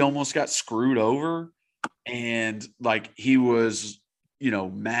 he almost got screwed over and like he was, you know,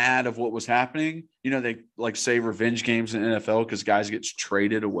 mad of what was happening. You know, they like say revenge games in the NFL because guys get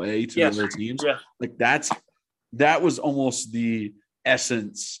traded away to other teams. Yeah. Like that was almost the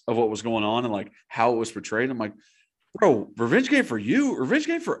essence of what was going on and like how it was portrayed. I'm like, bro, revenge game for you, revenge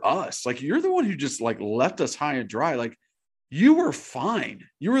game for us. Like, you're the one who just like left us high and dry. Like, you were fine.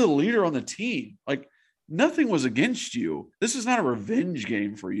 You were the leader on the team. Like, nothing was against you. This is not a revenge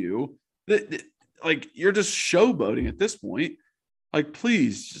game for you. Like, you're just showboating at this point. Like,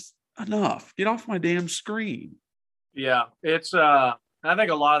 please, just enough. Get off my damn screen. Yeah, it's I think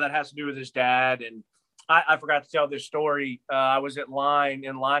a lot of that has to do with his dad. And I forgot to tell this story. I was in line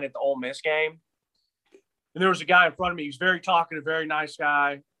at the Ole Miss game. And there was a guy in front of me. He was very talkative, very nice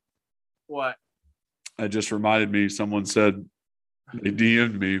guy. What? It just reminded me, someone said they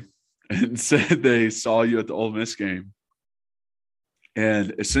DM'd me and said they saw you at the Ole Miss game.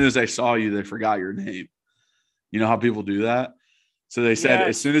 And as soon as they saw you, they forgot your name. You know how people do that? So they said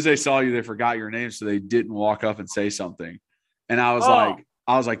as soon as they saw you, they forgot your name. So they didn't walk up and say something. And I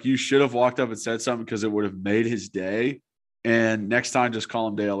was like, you should have walked up and said something because it would have made his day. And next time, just call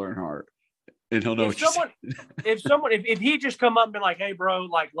him Dale Earnhardt. And he'll know if he just come up and been like, hey, bro,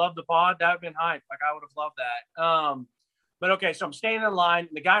 like, love the pod, that would have been hype. Like, I would have loved that. But okay, so I'm standing in line.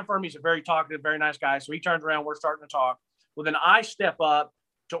 And the guy in front of me is a very talkative, very nice guy. So he turns around. We're starting to talk. Well, then I step up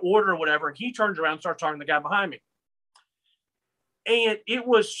to order or whatever. And he turns around and starts talking to the guy behind me. And it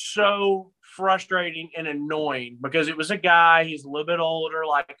was so frustrating and annoying because it was a guy, he's a little bit older,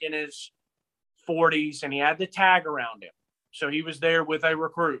 like in his 40s, and he had the tag around him. So he was there with a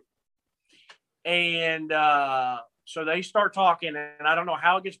recruit. And so they start talking, and I don't know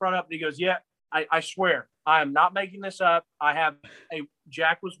how it gets brought up. But he goes, yeah, I swear, I am not making this up.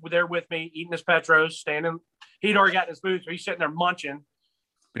 Jack was there with me eating his Petros, standing. He'd already got in his booth, so he's sitting there munching.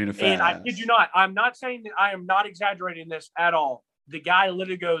 Being a and I kid you not, I'm not saying that, I am not exaggerating this at all. The guy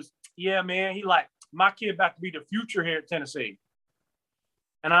literally goes, yeah, man, he like, my kid about to be the future here at Tennessee.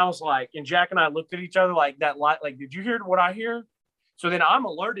 And I was like, and Jack and I looked at each other like that, like, did you hear what I hear? So then I'm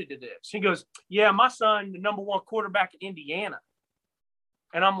alerted to this. He goes, yeah, my son, the number one quarterback in Indiana.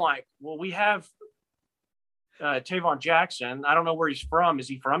 And I'm like, well, we have Tavon Jackson. I don't know where he's from. Is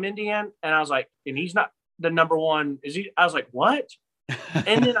he from Indiana? And I was like, and he's not the number one. Is he? I was like, what?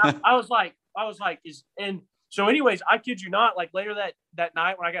 And then I was like, so anyways, I kid you not, like later that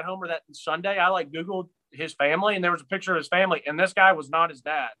night when I got home or that Sunday, I like Googled his family and there was a picture of his family and this guy was not his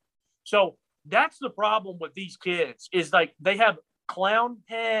dad. So that's the problem with these kids is like they have clown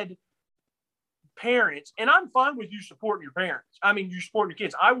head parents, and I'm fine with you supporting your parents. I mean, you supporting your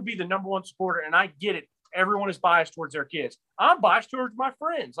kids. I would be the number one supporter, and I get it. Everyone is biased towards their kids. I'm biased towards my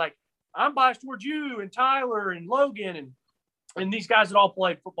friends. Like I'm biased towards you and Tyler and Logan and these guys that all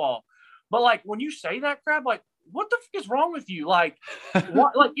played football. But like when you say that crap, like what the fuck is wrong with you? Like,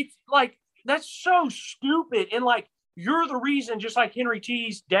 what? Like it's like that's so stupid. And like you're the reason, just like Henry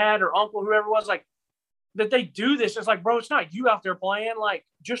T's dad or uncle, whoever it was, like that they do this. It's like, bro, it's not you out there playing. Like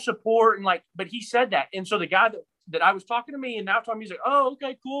just support and like. But he said that, and so the guy that I was talking to me and now talking to me, he's like, oh,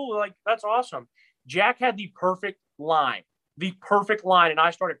 okay, cool, like that's awesome. Jack had the perfect line, and I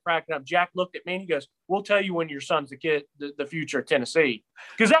started cracking up. Jack looked at me and he goes, we'll tell you when your son's the future of Tennessee.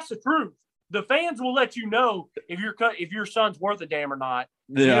 Because that's the truth. The fans will let you know if your son's worth a damn or not.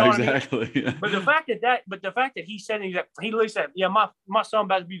 Yeah, you know exactly. I mean? But the fact that he said, he literally said, yeah, my son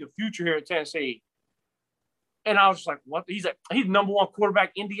about to be the future here at Tennessee. And I was just like, what? He's the number one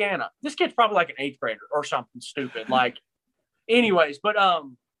quarterback, Indiana. This kid's probably like an 8th grader or something stupid. Like, anyways, but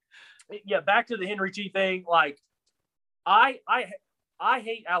yeah, back to the Henry T thing. Like, I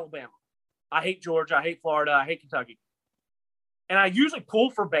hate Alabama. I hate Georgia. I hate Florida. I hate Kentucky. And I usually pull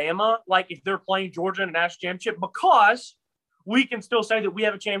for Bama, like if they're playing Georgia in a national championship, because we can still say that we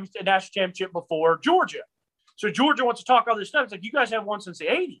have a national championship before Georgia. So Georgia wants to talk all this stuff. It's like, you guys haven't won since the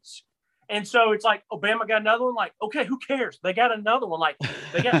 80s. And so it's like, Obama got another one. Like, okay, who cares? They got another one. Like,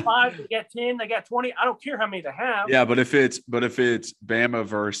 they got 5, they got 10, they got 20. I don't care how many they have. Yeah, but if it's Bama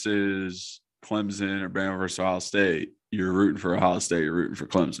versus Clemson or Bama versus Ohio State, you're rooting for Ohio State. You're rooting for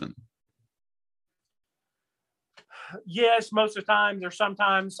Clemson. Yes, most of the time. There's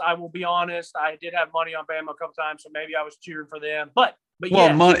sometimes, I will be honest, I did have money on Bama a couple times, so maybe I was cheering for them. But well,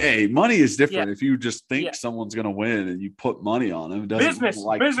 yes. money is different. Yeah. If you just think someone's going to win and you put money on them, it doesn't business is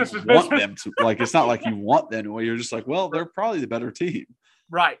business. Them to, like, it's not like you want them to win. You're just like, well, they're probably the better team.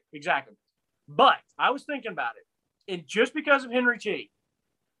 Right, exactly. But I was thinking about it, and just because of Henry T,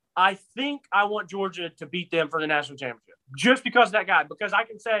 I think I want Georgia to beat them for the national championship. Just because of that guy, because I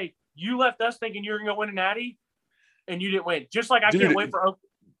can say you left us thinking you were going to win a natty, and you didn't win. Just like I can't wait for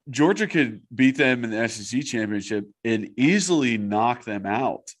Georgia could beat them in the SEC championship and easily knock them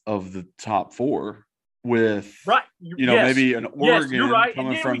out of the top 4 with, maybe an Oregon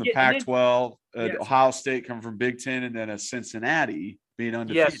coming from the Pac-12, Ohio State coming from Big Ten, and then a Cincinnati being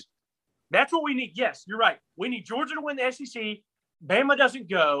undefeated. Yes, that's what we need. Yes, you're right. We need Georgia to win the SEC. Bama doesn't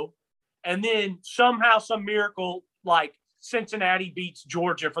go, and then somehow, some miracle, like Cincinnati beats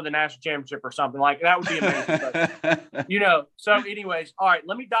Georgia for the national championship or something. Like that would be amazing. But, so anyways, all right,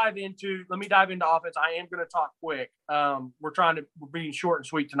 let me dive into offense. I am going to talk quick. We're being short and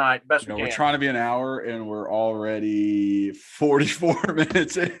sweet tonight. Best we can. We're trying to be an hour and we're already 44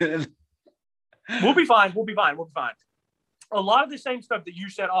 minutes in. We'll be fine. A lot of the same stuff that you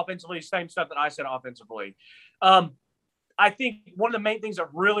said offensively, same stuff that I said offensively. I think one of the main things that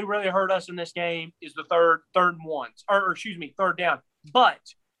really, really hurt us in this game is the third down. But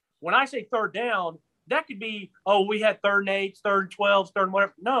when I say third down, that could be, we had 3rd and 8, 3rd and 12, 3rd and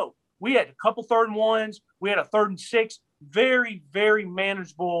whatever. No, we had a couple 3rd and 1s. We had a 3rd and 6. Very, very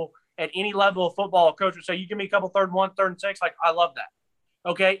manageable at any level of football. A coach would say, you give me a couple 3rd and 1, 3rd and 6. Like, I love that.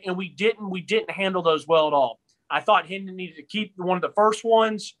 Okay. And we didn't handle those well at all. I thought Hendon needed to keep one of the first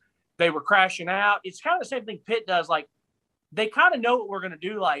ones. They were crashing out. It's kind of the same thing Pitt does. Like, they kind of know what we're going to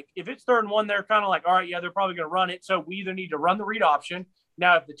do. Like, if it's 3rd and 1, they're kind of like, all right, yeah, they're probably going to run it. So we either need to run the read option.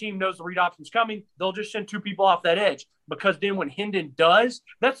 Now, if the team knows the read option's coming, they'll just send 2 people off that edge. Because then when Hendon does,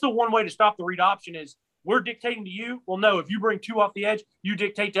 that's the one way to stop the read option is we're dictating to you. Well, no, if you bring 2 off the edge, you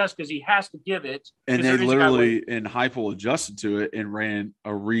dictate to us because he has to give it. And they literally, and Heupel adjusted to it and ran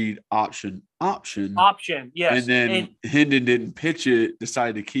a read option. Yes. And then Hendon didn't pitch it,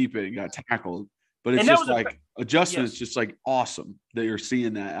 decided to keep it and got tackled. But it's just like adjustment is just like awesome that you're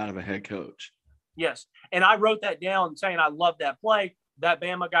seeing that out of a head coach. Yes. And I wrote that down saying I love that play. That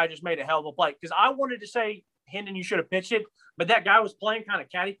Bama guy just made a hell of a play. Because I wanted to say, Hendon, you should have pitched it. But that guy was playing kind of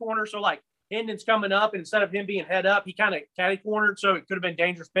catty corner. So, like, Hendon's coming up, and instead of him being head up, he kind of catty cornered. So it could have been a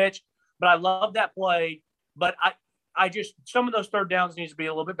dangerous pitch. But I love that play. But I just – some of those 3rd downs needs to be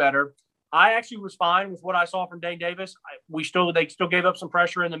a little bit better. I actually was fine with what I saw from Dane Davis. They still gave up some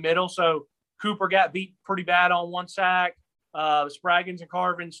pressure in the middle, so Cooper got beat pretty bad on one sack. Spraggins and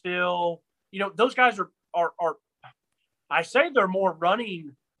Carvin still, those guys are. I say they're more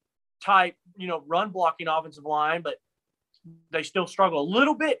running type, run blocking offensive line, but they still struggle a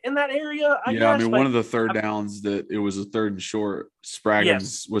little bit in that area. I guess. One of the third downs that it was a 3rd and short,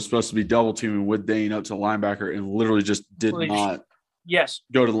 Spraggins was supposed to be double teaming with Dane up to the linebacker and literally just did not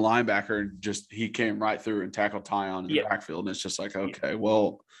go to the linebacker, and just he came right through and tackled Tyon in the backfield. And it's just like, okay,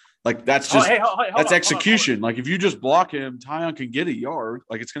 well, like that's just that's execution. Hold on. Like if you just block him, Tyon can get a yard.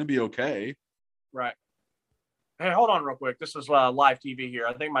 Like it's going to be okay. Right. Hey, hold on real quick. This is live TV here.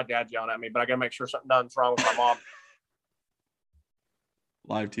 I think my dad's yelling at me, but I got to make sure nothing's wrong with my mom.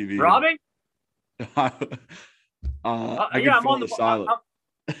 Live TV. Robbie? I'm on the silent.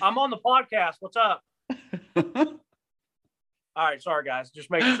 I'm on the podcast. What's up? All right, sorry guys. Just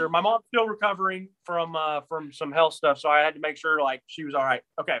making sure. My mom's still recovering from some health stuff, so I had to make sure like she was all right.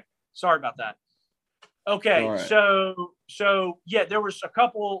 Okay, sorry about that. Okay, right. So yeah, there was a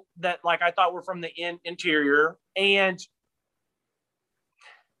couple that like I thought were from the interior, and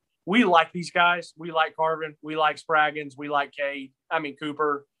we like these guys. We like Carvin. We like Spraggins. We like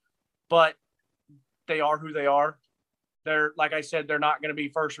Cooper, but they are who they are. They're, like I said, they're not going to be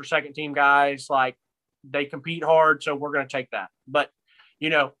first or second team guys. Like they compete hard, so we're going to take that. But,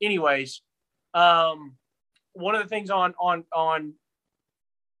 anyways, one of the things on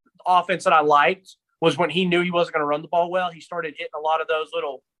offense that I liked was when he knew he wasn't going to run the ball well, he started hitting a lot of those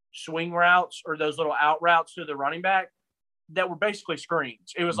little swing routes or those little out routes to the running back that were basically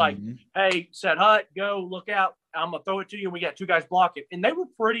screens. It was like, hey, set hut, go, look out. I'm going to throw it to you. And we got 2 guys block it. And they were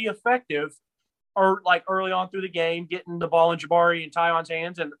pretty effective or like early on through the game, getting the ball in Jabari and Tyon's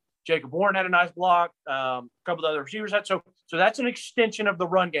hands. And Jacob Warren had a nice block. A couple of other receivers had. So that's an extension of the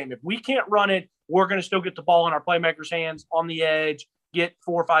run game. If we can't run it, we're going to still get the ball in our playmakers' hands on the edge, get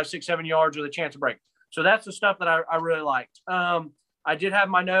 4, 5, 6, 7 yards with a chance of break. So that's the stuff that I really liked. I did have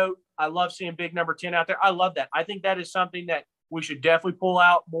my note. I love seeing big number 10 out there. I love that. I think that is something that we should definitely pull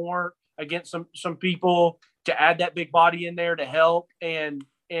out more against some people to add that big body in there to help. And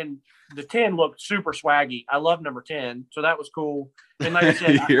the 10 looked super swaggy. I love number 10. So that was cool. And like I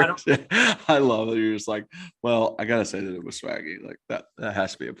said, I love that you're just like, well, I got to say that it was swaggy. Like that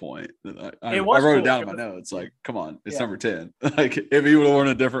has to be a point. I wrote it down in my notes. Like, come on, it's number 10. Like if he would have worn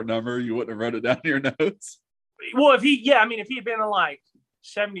a different number, you wouldn't have wrote it down in your notes. Well, if he had been in like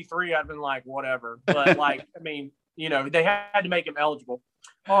 73, I'd been like, whatever. But like, they had to make him eligible.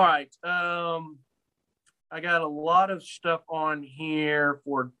 All right. I got a lot of stuff on here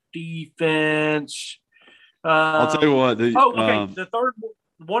for defense. I'll tell you what. The third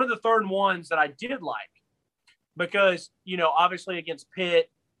one of the third ones that I did like, because obviously against Pitt,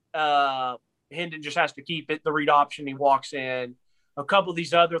 Hendon just has to keep it the read option. He walks in. A couple of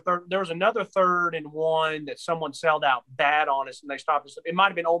these other there was another 3rd and 1 that someone sailed out bad on us and they stopped us. It might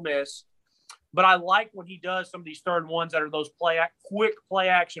have been Ole Miss, but I like when he does some of these 3rd and 1s that are those quick play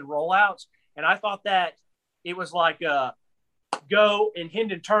action rollouts. And I thought that it was like go and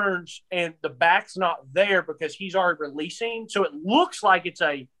Hendon turns and the back's not there because he's already releasing. So it looks like it's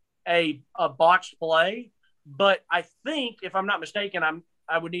a botched play. But I think, if I'm not mistaken,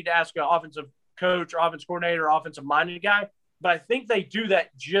 I would need to ask an offensive coach or offensive coordinator or offensive minded guy. But I think they do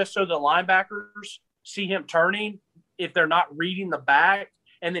that just so the linebackers see him turning if they're not reading the back.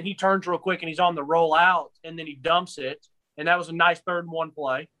 And then he turns real quick and he's on the roll out and then he dumps it. And that was a nice 3rd and 1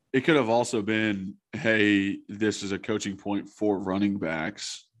 play. It could have also been, hey, this is a coaching point for running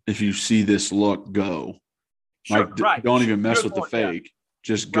backs. If you see this look, go. Sure, right. Don't even mess with the fake. Yeah.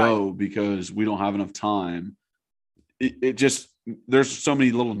 Just go because we don't have enough time. It just – there's so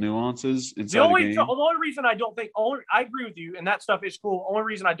many little nuances inside the game. The only reason I don't think – I agree with you, and that stuff is cool. The only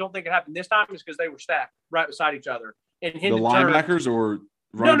reason I don't think it happened this time is because they were stacked right beside each other. And the linebackers or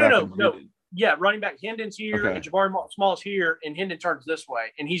running back? No. Yeah, running back Hendon's here, and Jabari Small's here, and Hendon turns this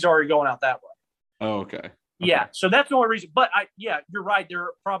way, and he's already going out that way. Oh, okay. Yeah, so that's the only reason. But, you're right. There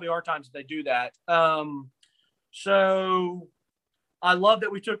probably are times that they do that. So I love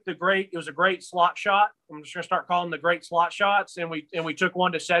that we took it was a great slot shot. I'm just going to start calling the great slot shots, and we took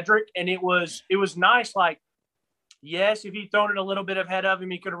one to Cedric, and it was nice. Like, yes, if he'd thrown it a little bit ahead of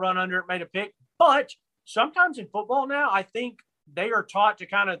him, he could have run under it, made a pick. But sometimes in football now, I think they are taught to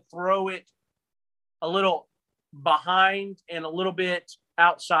kind of throw it a little behind and a little bit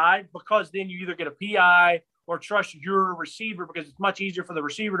outside, because then you either get a PI or trust your receiver, because it's much easier for the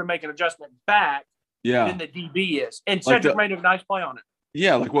receiver to make an adjustment back than the DB is. And Cedric made a nice play on it.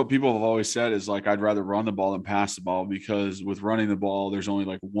 Yeah, like what people have always said is like, I'd rather run the ball than pass the ball, because with running the ball, there's only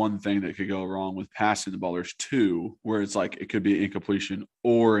like one thing that could go wrong. With passing the ball, there's two, where it's like it could be an incompletion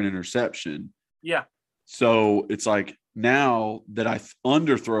or an interception. Yeah. So it's like, now that I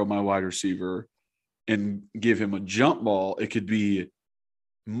underthrow my wide receiver and give him a jump ball, it could be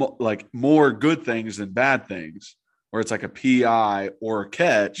like more good things than bad things, where it's like a PI or a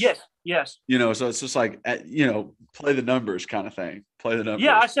catch. Yes. So it's just like, play the numbers kind of thing. Play the numbers.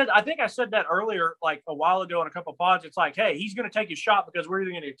 Yeah, I think I said that earlier, like a while ago in a couple of pods. It's like, hey, he's going to take his shot because we're either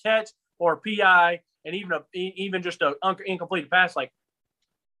going to catch or a PI, and even just an incomplete pass. Like,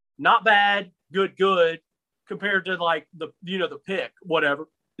 not bad, good compared to like the pick, whatever.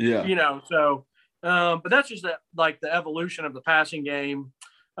 Yeah. So, but that's just like the evolution of the passing game.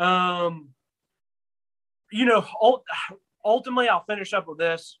 Ultimately, I'll finish up with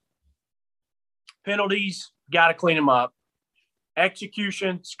this. Penalties, got to clean them up.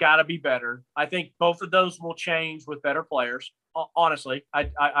 Execution's got to be better. I think both of those will change with better players. Honestly,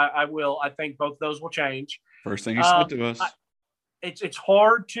 I will. I think both of those will change. First thing he said to us. It's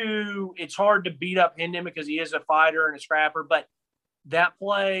hard to beat up Hendon because he is a fighter and a scrapper. But that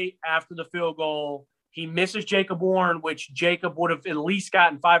play after the field goal, he misses Jacob Warren, which Jacob would have at least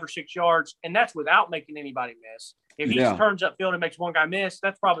gotten 5 or 6 yards, and that's without making anybody miss. If he turns upfield and makes one guy miss,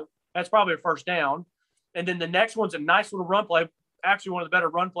 that's probably a first down. And then the next one's a nice little run play, actually one of the better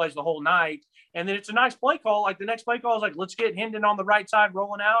run plays the whole night. And then it's a nice play call. Like the next play call is like, let's get Hendon on the right side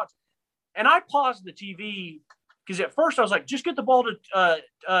rolling out. And I paused the TV because at first I was like, just get the ball to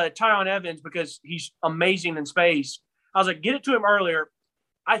Tyon Evans because he's amazing in space. I was like, get it to him earlier.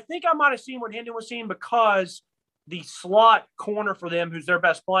 I think I might have seen what Hendon was seeing because the slot corner for them, who's their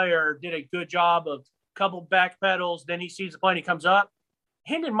best player, did a good job of a couple back pedals. Then he sees the play and he comes up.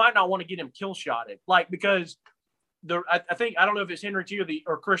 Hendon might not want to get him kill shotted, like because I think I don't know if it's Henry T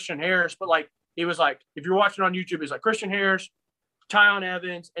or Christian Harris, but like it was like if you're watching on YouTube, it's like Christian Harris, Tyon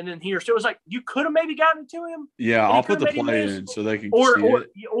Evans, and then here. So it was like you could have maybe gotten it to him. Yeah, I'll put the play in so they can see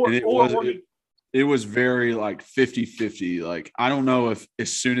it. It was very like 50-50. Like I don't know if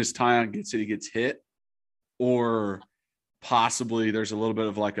as soon as Tyon gets it, he gets hit, or possibly there's a little bit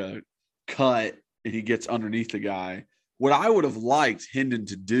of like a cut and he gets underneath the guy. What I would have liked Hendon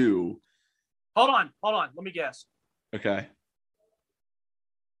to do. Hold on. Let me guess. Okay.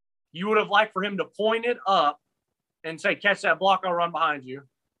 You would have liked for him to point it up and say, catch that block, I'll run behind you.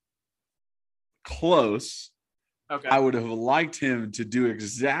 Close. Okay. I would have liked him to do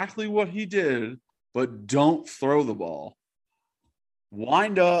exactly what he did, but don't throw the ball.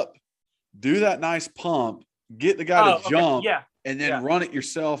 Wind up, do that nice pump, get the guy to jump, and then run it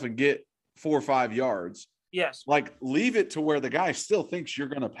yourself and get 4 or 5 yards. Yes. Like leave it to where the guy still thinks you're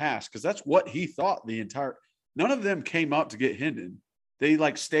going to pass, because that's what he thought the entire – none of them came up to get Hendon. They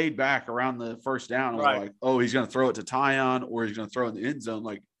like stayed back around the first down and were like, oh, he's going to throw it to Tyon or he's going to throw it in the end zone.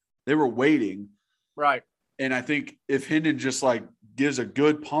 Like they were waiting. Right. And I think if Hendon just like gives a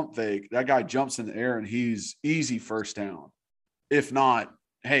good pump fake, that guy jumps in the air and he's easy first down. If not,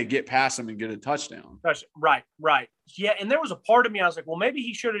 hey, get past him and get a touchdown. Right. Yeah, and there was a part of me, I was like, well, maybe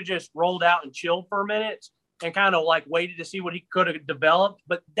he should have just rolled out and chilled for a minute and kind of like waited to see what he could have developed.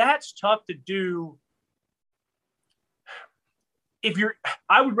 But that's tough to do.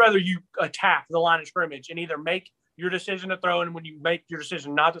 I would rather you attack the line of scrimmage and either make your decision to throw, and when you make your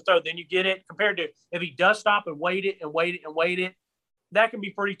decision not to throw, then you get it, compared to if he does stop and wait it, that can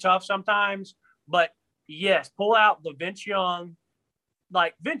be pretty tough sometimes. But yes, pull out the Vince Young.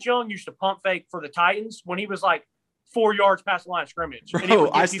 Like Vince Young used to pump fake for the Titans when he was like 4 yards past the line of scrimmage.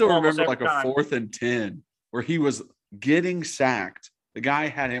 Bro, I still remember like a 4th and 10 where he was getting sacked. The guy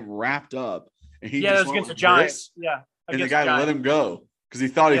had him wrapped up, and he it was against the Giants. And the guy let him go because he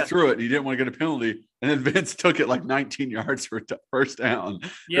thought he threw it and he didn't want to get a penalty. And then Vince took it like 19 yards for first down.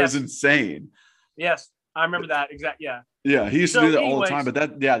 It was insane. Yes, I remember that. Exactly. Yeah. Yeah, he used to do that all the time.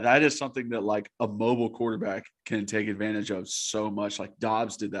 But that is something that like a mobile quarterback can take advantage of so much. Like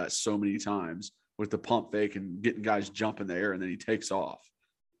Dobbs did that so many times with the pump fake and getting guys jump in the air and then he takes off.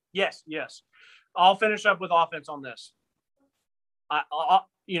 Yes. I'll finish up with offense on this.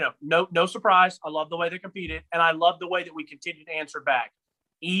 No surprise. I love the way they competed, and I love the way that we continue to answer back.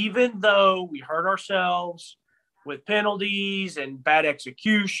 Even though we hurt ourselves with penalties and bad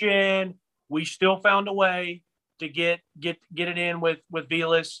execution, we still found a way to get it in with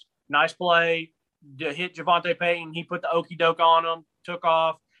Vilas. Nice play to hit Javonte Payton. He put the okey doke on him, took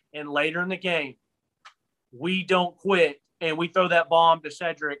off, and later in the game, we don't quit, and we throw that bomb to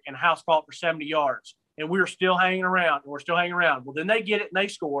Cedric and house call for 70 yards. And we're still hanging around. Well, then they get it and they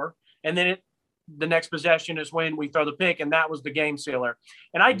score. And then the next possession is when we throw the pick, and that was the game sealer.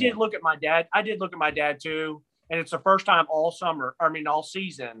 And I did look at my dad. I did look at my dad too, and it's the first time all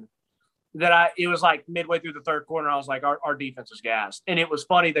season that it was like midway through the third quarter, I was like, our defense is gassed. And it was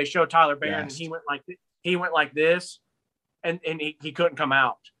funny. They showed Tyler Barron, and he went like this, and he couldn't come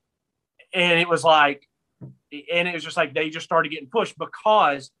out. And it was like, and it was just like they just started getting pushed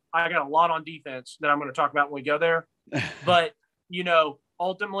because I got a lot on defense that I'm going to talk about when we go there. But,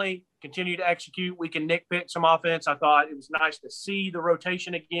 ultimately continue to execute. We can nitpick some offense. I thought it was nice to see the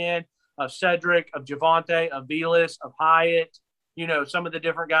rotation again of Cedric, of Javonte, of Velas, of Hyatt, some of the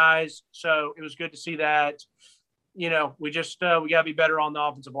different guys. So it was good to see that. We just we got to be better on the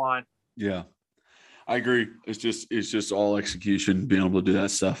offensive line. Yeah, I agree. It's just all execution, being able to do that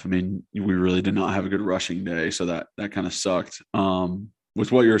stuff. I mean, we really did not have a good rushing day, so that kind of sucked.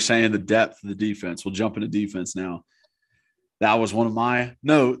 With what you're saying, the depth of the defense, we'll jump into defense now. That was one of my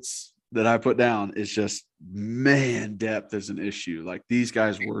notes that I put down. It's just, man, depth is an issue. Like, these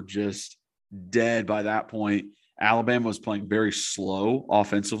guys were just dead by that point. Alabama was playing very slow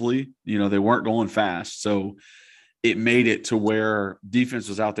offensively. They weren't going fast. So it made it to where defense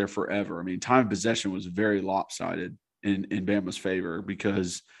was out there forever. I mean, time of possession was very lopsided in Bama's favor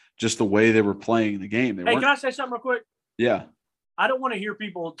because just the way they were playing the game. Can I say something real quick? Yeah. I don't want to hear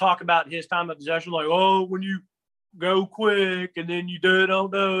people talk about his time of possession like, oh, when you go quick and then you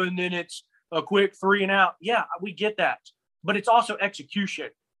don't know, and then it's a quick 3 and out. Yeah, we get that. But it's also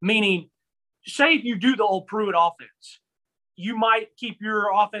execution, meaning, say if you do the old Pruitt offense, you might keep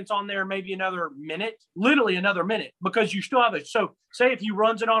your offense on there maybe another minute, literally another minute, because you still have it. So say if he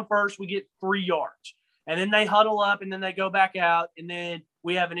runs it on first, we get 3 yards, and then they huddle up, and then they go back out, and then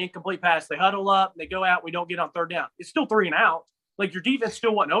we have an incomplete pass. They huddle up, and they go out. We don't get on third down. It's still 3 and out. Like, your defense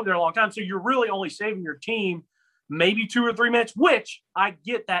still wasn't over there a long time. So you're really only saving your team maybe 2 or 3 minutes, which I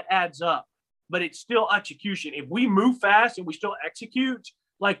get that adds up, but it's still execution. If we move fast and we still execute,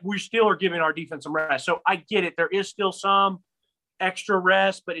 like, we still are giving our defense some rest. So I get it. There is still some extra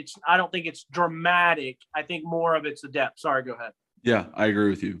rest, but I don't think it's dramatic. I think more of it's the depth. Sorry, go ahead. Yeah, I agree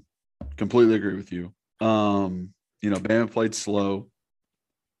with you. Completely agree with you. Bama played slow.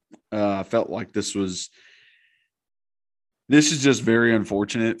 I felt like this is just very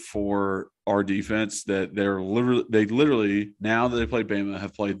unfortunate for our defense that they literally, now that they played Bama,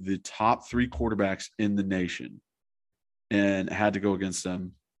 have played the top 3 quarterbacks in the nation and had to go against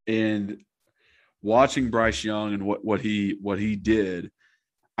them. And watching Bryce Young and what he did,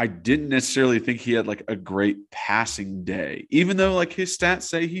 I didn't necessarily think he had like a great passing day, even though like his stats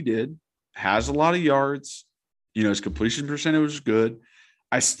say he did, has a lot of yards, his completion percentage was good.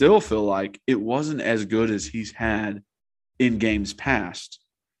 I still feel like it wasn't as good as he's had in games past.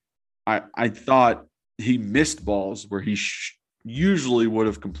 I thought he missed balls where he usually would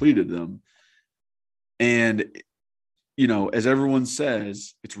have completed them. And, as everyone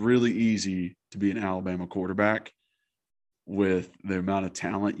says, it's really easy to be an Alabama quarterback with the amount of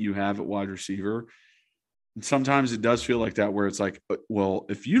talent you have at wide receiver. And sometimes it does feel like that, where it's like, well,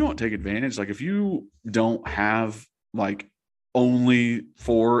 if you don't take advantage, like if you don't have like only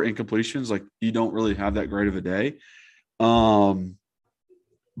 4 incompletions, like you don't really have that great of a day.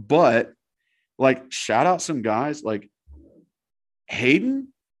 But like, shout out some guys like Hayden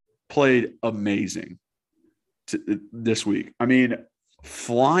played amazing this week. I mean,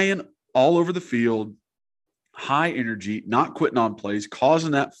 flying all over the field, high energy, not quitting on plays,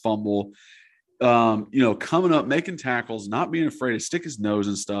 causing that fumble, coming up, making tackles, not being afraid to stick his nose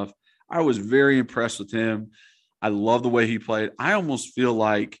and stuff. I was very impressed with him. I love the way he played. I almost feel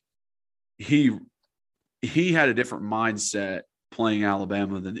like he had a different mindset playing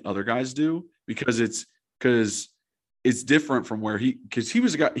Alabama than the other guys do, because it's different from where because he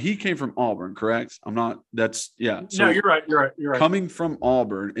was a guy, he came from Auburn, correct? So no, you're right. You're right. Coming from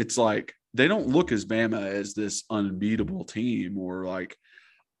Auburn, it's like they don't look as Bama as this unbeatable team, or like,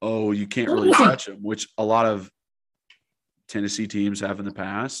 oh, you can't really touch them, which a lot of Tennessee teams have in the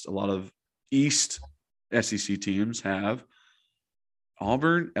past. A lot of East SEC teams have.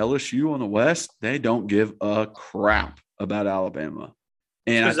 Auburn, LSU on the West, they don't give a crap about Alabama.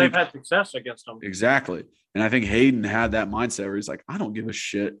 And because they've had success against them. Exactly. And I think Hayden had that mindset where he's like, I don't give a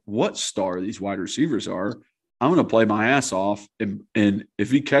shit what star these wide receivers are. I'm going to play my ass off. And if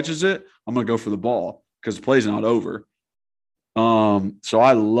he catches it, I'm going to go for the ball because the play's not over. So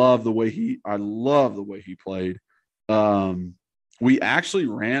I love the way he played. We actually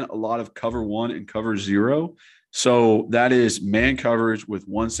ran a lot of cover 1 and cover 0. So that is man coverage with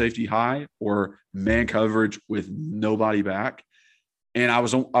 1 safety high, or man coverage with nobody back. And I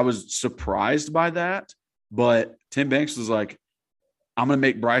was surprised by that, but Tim Banks was like, I'm going to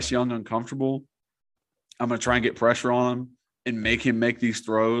make Bryce Young uncomfortable. I'm going to try and get pressure on him and make him make these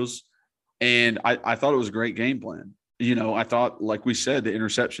throws. And I thought it was a great game plan. You know, I thought, like we said, the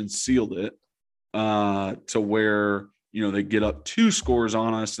interception sealed it to where, you know, they get up 2 scores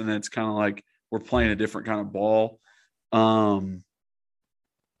on us, and it's kind of like we're playing a different kind of ball. And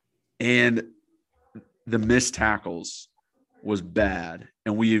the missed tackles was bad.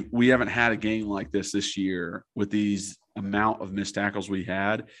 And we haven't had a game like this year with these amount of missed tackles we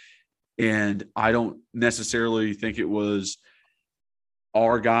had. And I don't necessarily think it was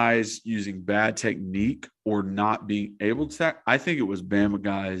our guys using bad technique or not being able to tackle. I think it was Bama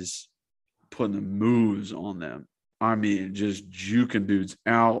guys putting the moves on them. I mean, just juking dudes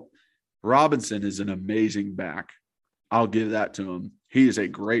out. Robinson is an amazing back. I'll give that to him. He is a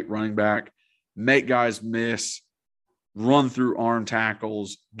great running back. Make guys miss, run through arm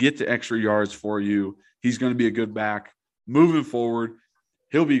tackles, get the extra yards for you. He's going to be a good back. Moving forward,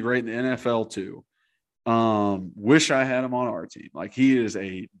 he'll be great in the NFL too. Wish I had him on our team. Like, he is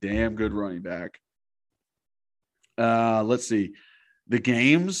a damn good running back. Let's see. The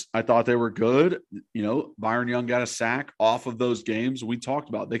games, I thought they were good. You know, Byron Young got a sack off of those games we talked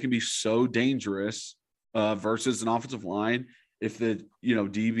about. They can be so dangerous versus an offensive line if the, you know,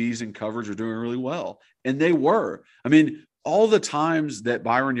 DBs and coverage are doing really well. And they were. I mean, all the times that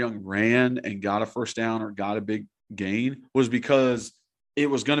Byron Young ran and got a first down or got a big gain was because it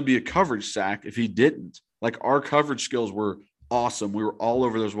was going to be a coverage sack if he didn't. Like, our coverage skills were awesome. We were all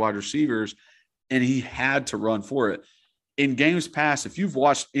over those wide receivers, and he had to run for it. In games past, if you've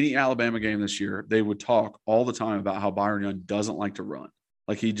watched any Alabama game this year, they would talk all the time about how Byron Young doesn't like to run.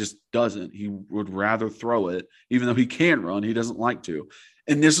 Like, he just doesn't. He would rather throw it. Even though he can run, he doesn't like to.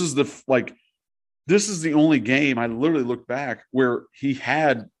 And this is the only game I literally looked back where he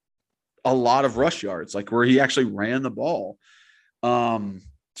had a lot of rush yards, like where he actually ran the ball.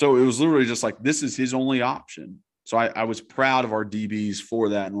 So it was literally just like, this is his only option. So I was proud of our DBs for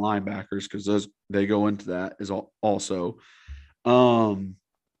that, and linebackers, because they go into that as also. But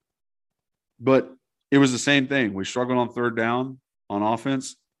it was the same thing. We struggled on third down on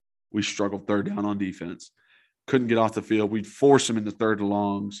offense. We struggled third down on defense. Couldn't get off the field. We'd force them into third and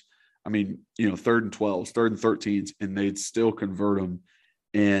longs. I mean, you know, 3rd and 12s, 3rd and 13s, and they'd still convert them.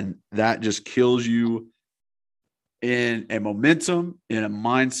 And that just kills you in a momentum, in a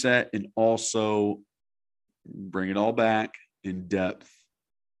mindset, and also bring it all back in depth,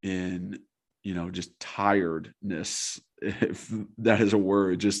 in, you know, just tiredness, if that is a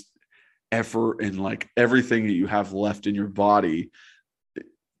word, just effort and like everything that you have left in your body.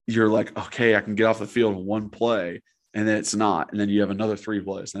 You're like, okay, I can get off the field in one play, and then it's not. And then you have another 3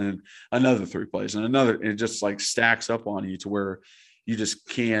 plays, and then another 3 plays, and another, and it just like stacks up on you to where you just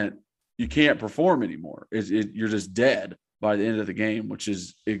can't perform anymore. You're just dead by the end of the game, which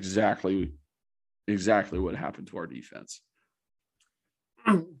is exactly what happened to our defense.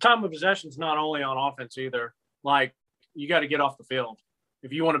 Time of possession is not only on offense either. Like, you got to get off the field.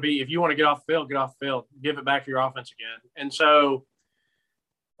 If you want to get off the field, get off the field. Give it back to your offense again. And so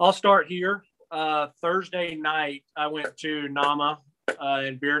I'll start here. Thursday night, I went to Nama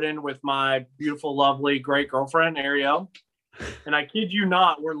in Bearden with my beautiful, lovely, great girlfriend, Ariel. And I kid you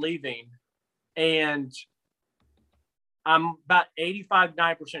not, we're leaving. And I'm about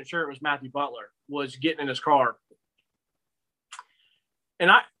 85-90% sure it was Matthew Butler was getting in his car.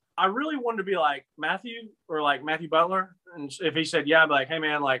 And I really wanted to be like Matthew Butler. And if he said, yeah, I'd be like, hey,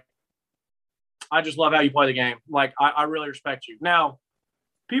 man, like, I just love how you play the game. Like, I really respect you. Now,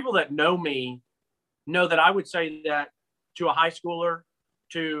 people that know me know that I would say that to a high schooler,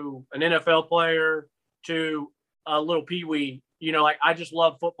 to an NFL player, to a little peewee. You know, like, I just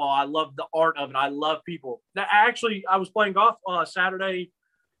love football. I love the art of it. I love people. Now, actually, I was playing golf Saturday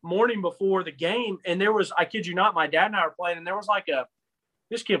morning before the game, and there was, I kid you not, my dad and I were playing, and there was like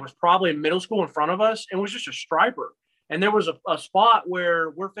this kid was probably in middle school in front of us, and was just a striper. And there was a spot where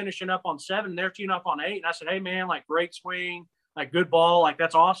we're finishing up on 7, they're teeing up on 8, and I said, hey, man, like, great swing, like, good ball, like,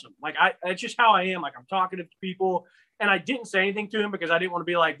 that's awesome. Like, it's just how I am. Like, I'm talkative to people, and I didn't say anything to him because I didn't want to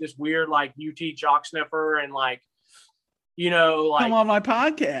be like this weird, like, UT jock sniffer and, like, you know, like, come on my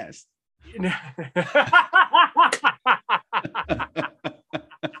podcast.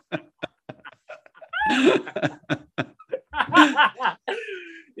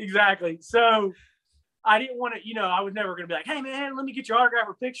 Exactly. So I didn't want to, you know, I was never going to be like, hey, man, let me get your autograph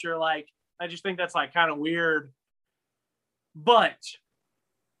or picture. Like, I just think that's like kind of weird. But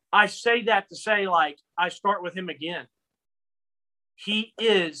I say that to say, like, I start with him again. He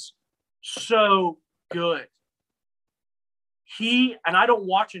is so good. And I don't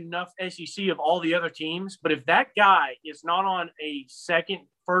watch enough SEC of all the other teams, but if that guy is not on a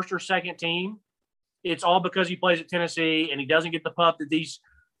first or second team, it's all because he plays at Tennessee and he doesn't get the pup that these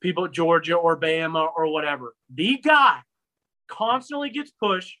people at Georgia or Bama or whatever. The guy constantly gets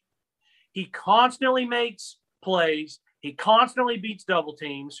pushed. He constantly makes plays. He constantly beats double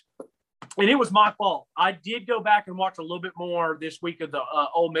teams. And it was my fault. I did go back and watch a little bit more this week of the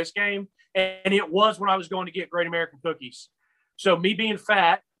Ole Miss game, and it was when I was going to get Great American Cookies. So me being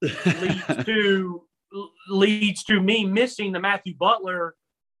fat leads to me missing the Matthew Butler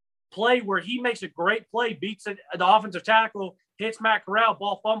play where he makes a great play, beats the offensive tackle, hits Matt Corral,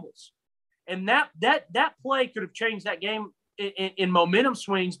 ball fumbles. And that play could have changed that game in momentum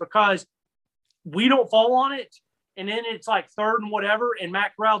swings because we don't fall on it. And then it's like third and whatever, and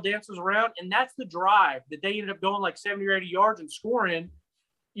Matt Corral dances around. And that's the drive that they ended up going like 70 or 80 yards and scoring,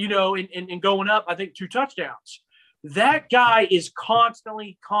 and going up, I think, 2 touchdowns. That guy is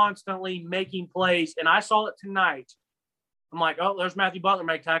constantly making plays. And I saw it tonight. I'm like, oh, there's Matthew Butler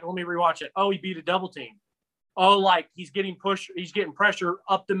make tackle. Let me rewatch it. Oh, he beat a double team. Oh, like he's getting getting pressure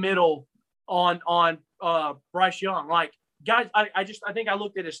up the middle on Bryce Young. Like, guys, I think I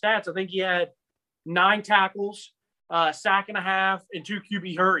looked at his stats. I think he had 9 tackles, sack and a half, and 2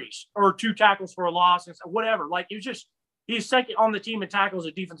 QB hurries, or 2 tackles for a loss, and whatever. Like, it was just, he's second on the team in tackles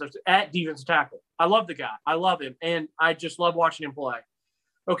at defensive tackle. I love the guy. I love him, and I just love watching him play.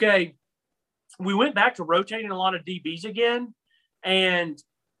 Okay, we went back to rotating a lot of DBs again, and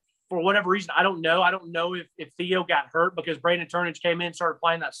for whatever reason, I don't know. I don't know if Theo got hurt because Brandon Turnage came in and started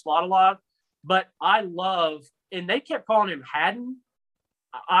playing that slot a lot. But I love, and they kept calling him Haddon.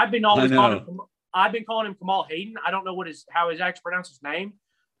 I've been calling him Kamal Hayden. I don't know how he's actually pronounced his name.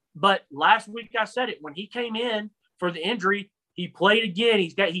 But last week I said it. When he came in for the injury, he played again.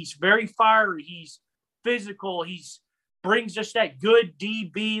 He's very fiery. He's physical. He's brings just that good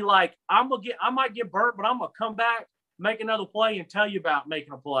DB. Like, I might get burnt, but I'm gonna come back, make another play, and tell you about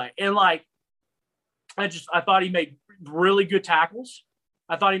making a play. And like, I thought he made really good tackles.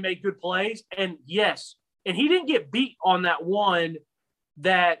 I thought he made good plays. And yes, and he didn't get beat on that one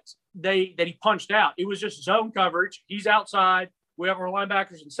that he punched out. It was just zone coverage. He's outside. We have our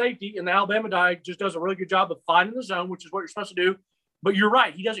linebackers and safety, and the Alabama guy just does a really good job of finding the zone, which is what you're supposed to do. But you're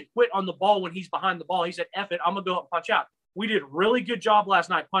right. He doesn't quit on the ball when he's behind the ball. He said, F it, I'm going to go up and punch out. We did a really good job last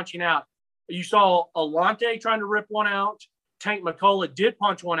night punching out. You saw Alante trying to rip one out. Tank McCullough did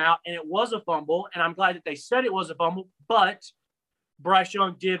punch one out, and it was a fumble, and I'm glad that they said it was a fumble, but Bryce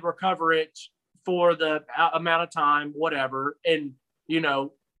Young did recover it for the amount of time, whatever. And,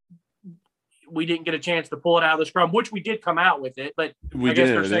 we didn't get a chance to pull it out of the scrum, which we did come out with it, but we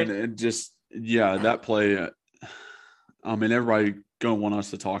did. And just, that play, everybody going to want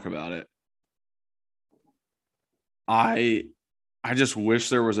us to talk about it. I just wish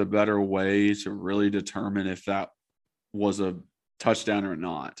there was a better way to really determine if that was a touchdown or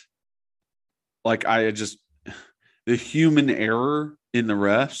not. Like, the human error in the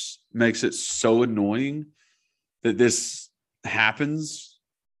refs makes it so annoying that this happens.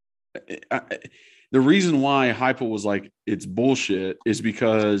 The reason why Heupel was like, it's bullshit, is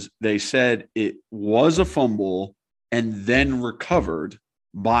because they said it was a fumble and then recovered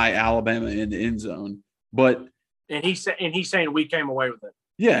by Alabama in the end zone. But he's saying we came away with it.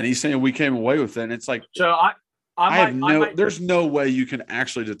 Yeah, and he's saying we came away with it. And it's like, so there's no way you can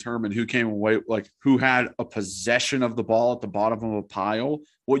actually determine who came away, like who had a possession of the ball at the bottom of a pile.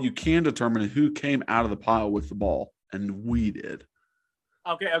 What you can determine is who came out of the pile with the ball, and we did.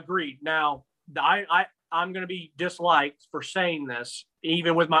 Okay, agreed. Now, I'm going to be disliked for saying this,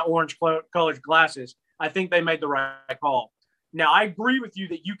 even with my orange colored glasses. I think they made the right call. Now, I agree with you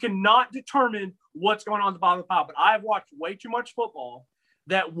that you cannot determine what's going on at the bottom of the pile, but I've watched way too much football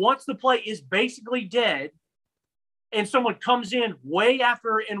that once the play is basically dead and someone comes in way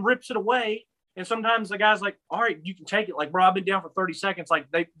after and rips it away, and sometimes the guy's like, all right, you can take it. Like, bro, I've been down for 30 seconds. Like,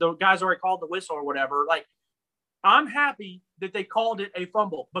 the guy's already called the whistle or whatever. Like, I'm happy that they called it a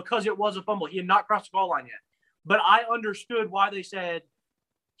fumble because it was a fumble. He had not crossed the goal line yet. But I understood why they said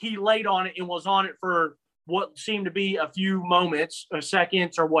he laid on it and was on it for what seemed to be a few moments,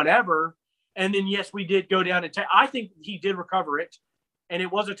 seconds or whatever. And then, yes, we did go down and I think he did recover it, and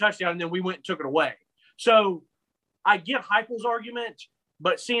it was a touchdown, and then we went and took it away. So I get Heupel's argument,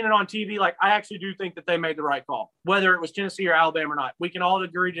 but seeing it on TV, like, I actually do think that they made the right call, whether it was Tennessee or Alabama or not. We can all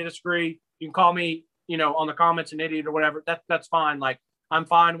agree to disagree. You can call me, on the comments an idiot or whatever. That's fine. Like, I'm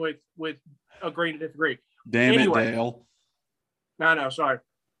fine with agreeing to disagree. Damn it, Dale. No, sorry.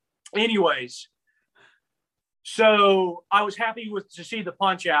 Anyways, so I was happy to see the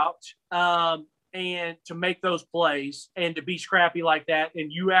punch out and to make those plays and to be scrappy like that.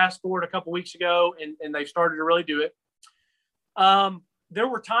 And you asked for it a couple weeks ago, and they've started to really do it. there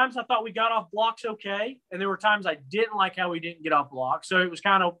were times I thought we got off blocks okay, and there were times I didn't like how we didn't get off blocks. So it was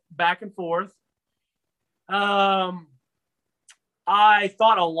kind of back and forth. I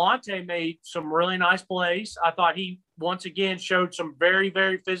thought Alante made some really nice plays. I thought he once again showed some very,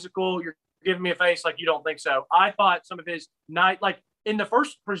 very physical. You're giving me a face like you don't think so. I thought some of his like in the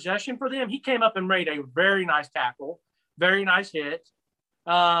first possession for them, he came up and made a very nice tackle, very nice hit.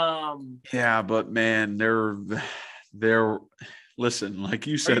 Yeah, but man, they're listen, like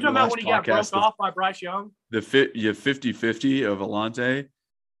you said, are you talking about when he got broke off by Bryce Young? The 50-50 of Alante.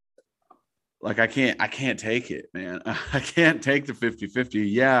 Like I can't take it, man. I can't take the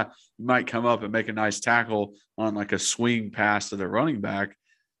 50-50. Yeah, you might come up and make a nice tackle on like a swing pass to the running back,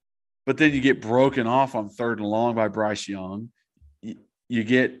 but then you get broken off on 3rd and long by Bryce Young. You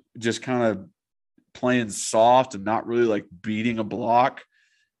get just kind of playing soft and not really like beating a block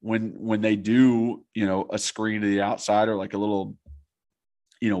when they do, a screen to the outside or like a little,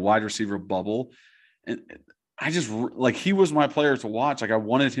 wide receiver bubble. And I just like, he was my player to watch. Like I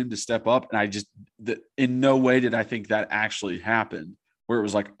wanted him to step up, and in no way did I think that actually happened, where it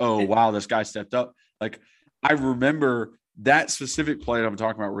was like, oh wow, this guy stepped up. Like I remember that specific play that I'm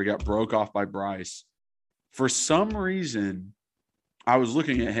talking about where he got broke off by Bryce. For some reason, I was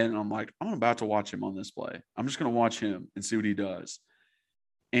looking at him and I'm like, I'm about to watch him on this play. I'm just going to watch him and see what he does.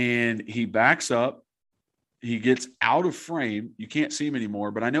 And he backs up. He gets out of frame. You can't see him anymore,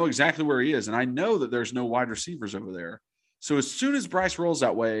 but I know exactly where he is. And I know that there's no wide receivers over there. So as soon as Bryce rolls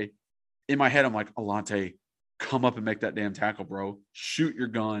that way, in my head, I'm like, Alante, come up and make that damn tackle, bro. Shoot your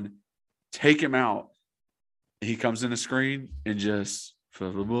gun. Take him out. He comes in a screen and just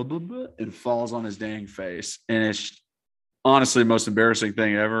and falls on his dang face. And it's honestly the most embarrassing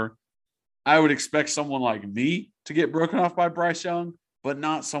thing ever. I would expect someone like me to get broken off by Bryce Young, but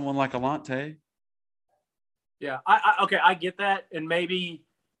not someone like Alante. Yeah, I get that. And maybe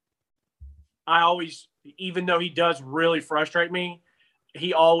I always, even though he does really frustrate me,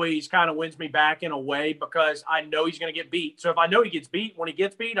 he always kind of wins me back in a way because I know he's going to get beat. So if I know he gets beat, when he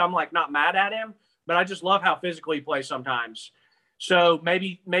gets beat, I'm like not mad at him, but I just love how physically he plays sometimes. So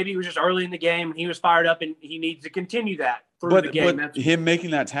maybe it was just early in the game and he was fired up and he needs to continue that through the game. But him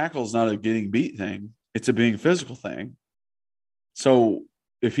making that tackle is not a getting beat thing. It's a being physical thing. So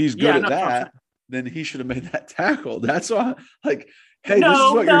if he's good at that, then he should have made that tackle. That's why, like, hey, this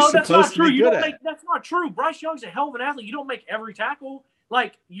is what you're supposed to be good at. That's not true. Bryce Young's a hell of an athlete. You don't make every tackle.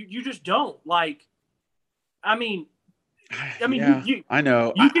 Like, you just don't. Like, I mean, yeah, I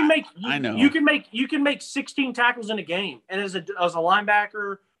know. You can make. I know. You can make 16 tackles in a game, and as a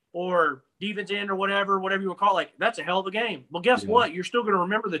linebacker or defense end or whatever you would call it, like that's a hell of a game. Well, guess what? You're still going to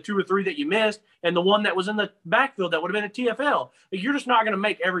remember the 2 or 3 that you missed, and the one that was in the backfield that would have been a TFL. Like, you're just not going to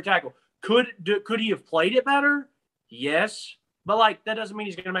make every tackle. Could he have played it better? Yes, but like that doesn't mean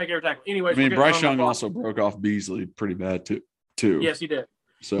he's going to make every tackle. Anyways, I mean, Bryce Young also broke off Beasley pretty bad too. Yes, he did.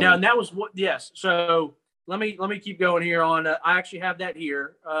 So now, and that was what. Yes, so. Let me keep going here on. I actually have that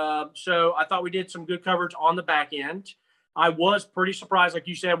here. So I thought we did some good coverage on the back end. I was pretty surprised, like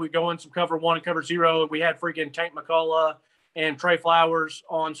you said, we go in some cover 1 and cover 0. We had freaking Tank McCullough and Trey Flowers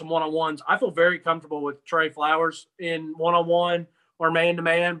on some one-on-ones. I feel very comfortable with Trey Flowers in one-on-one or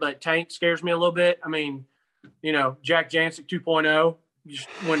man-to-man, but Tank scares me a little bit. I mean, Jack Jancic 2.0. Just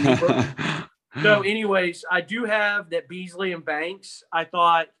when So, anyways, I do have that Beasley and Banks. I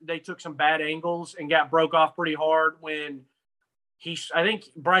thought they took some bad angles and got broke off pretty hard when I think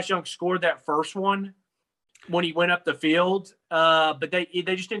Bryce Young scored that first one when he went up the field. But they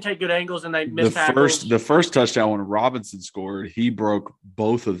just didn't take good angles and they missed tackles. The first touchdown when Robinson scored, he broke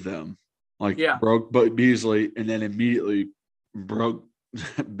both of them. Broke Beasley and then immediately broke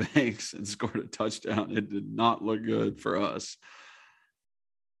Banks and scored a touchdown. It did not look good for us.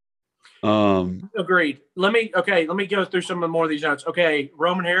 Agreed. Let me go through some more of these notes. Okay,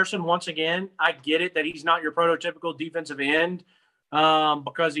 Roman Harrison, once again, I get it that he's not your prototypical defensive end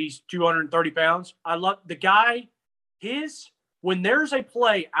because he's 230 pounds. I love the guy. When there's a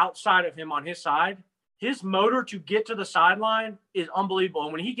play outside of him on his side, his motor to get to the sideline is unbelievable.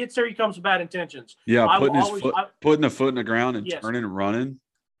 And when he gets there, he comes with bad intentions. Yeah, putting a foot in the ground and turning and running,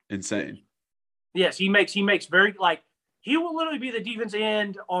 insane. Yes, he makes very he will literally be the defense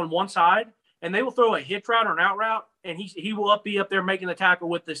end on one side, and they will throw a hitch route or an out route, and he will be up there making the tackle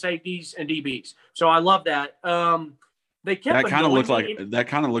with the safeties and DBs. So I love that. They kept that kind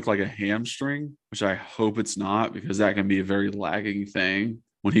of looked like a hamstring, which I hope it's not because that can be a very lagging thing.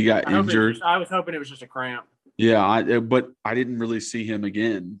 When he got injured, I was hoping it was just a cramp. Yeah, but I didn't really see him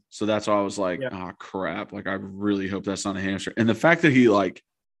again, so that's why I was like, "Oh crap!" Like I really hope that's not a hamstring. And the fact that he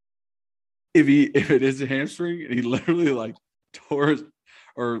if it is a hamstring and he literally tore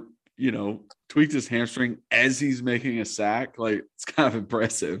or tweaked his hamstring as he's making a sack. Like, it's kind of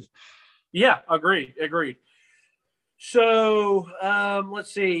impressive. Yeah, agreed. So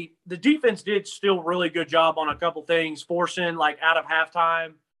let's see. The defense did still really good job on a couple things, forcing like out of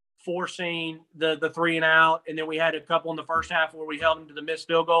halftime, forcing the 3 and out, and then we had a couple in the first half where we held them to the missed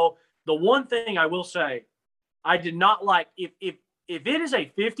field goal. The one thing I will say, I did not like if it is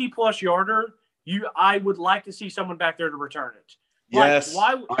a 50-plus yarder, I would like to see someone back there to return it. Yes,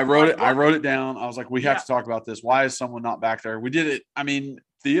 I wrote it down. I was like, we have to talk about this. Why is someone not back there? We did it. I mean,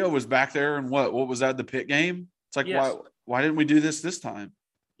 Theo was back there, and what was that? The Pitt game. It's like, yes. Why didn't we do this time?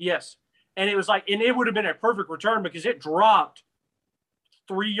 Yes, and it was like, and it would have been a perfect return because it dropped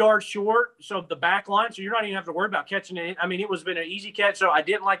 3 yards short, so the back line. So you're not even have to worry about catching it. I mean, it was been an easy catch. So I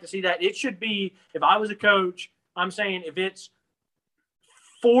didn't like to see that. It should be, if I was a coach, I'm saying if it's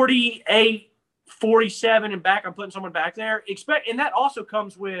 48. 47 and back, I'm putting someone back there. And that also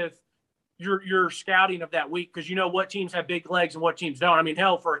comes with your scouting of that week, because you know what teams have big legs and what teams don't. I mean,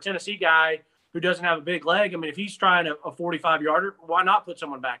 hell, for a Tennessee guy who doesn't have a big leg, I mean, if he's trying a 45-yarder, why not put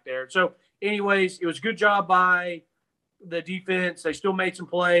someone back there? So, anyways, it was a good job by the defense. They still made some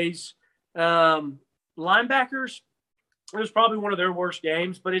plays. Linebackers, it was probably one of their worst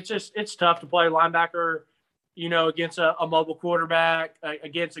games, but it's tough to play linebacker, against a mobile quarterback,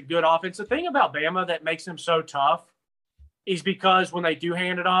 against a good offense. The thing about Bama that makes them so tough is because when they do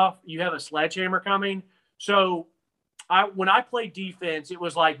hand it off, you have a sledgehammer coming. So when I played defense, it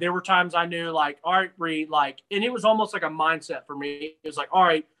was like there were times I knew, like, all right, Reed, like, and it was almost like a mindset for me. It was like, all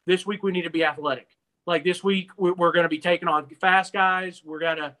right, this week we need to be athletic. Like this week we're going to be taking on fast guys. We're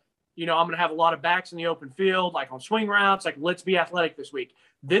going to, I'm going to have a lot of backs in the open field, like on swing routes. Like, let's be athletic this week.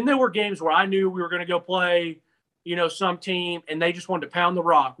 Then there were games where I knew we were going to go play, some team, and they just wanted to pound the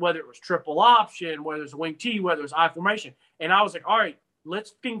rock, whether it was triple option, whether it was wing T, whether it was I formation. And I was like, all right,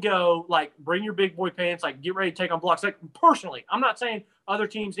 let's go, like, bring your big boy pants, like, get ready to take on blocks. Like, personally, I'm not saying other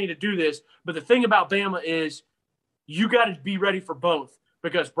teams need to do this, but the thing about Bama is you got to be ready for both,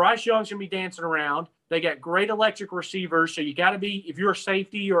 because Bryce Young's going to be dancing around. They got great electric receivers, so you got to be, if you're a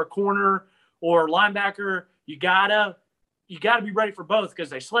safety or a corner or a linebacker, you got to be ready for both,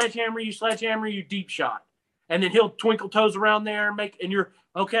 because they sledgehammer you deep shot. And then he'll twinkle toes around there and you're,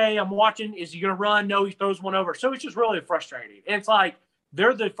 okay, I'm watching. Is he going to run? No, he throws one over. So it's just really frustrating. And it's like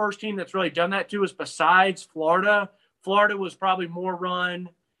they're the first team that's really done that to us besides Florida. Florida was probably more run,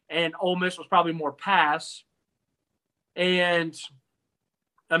 and Ole Miss was probably more pass. And,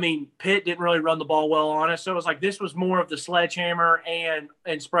 I mean, Pitt didn't really run the ball well on us. So it was like this was more of the sledgehammer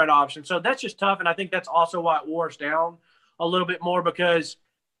and spread option. So that's just tough, and I think that's also why it wore us down a little bit more, because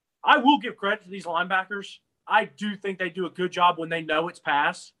I will give credit to these linebackers. I do think they do a good job when they know it's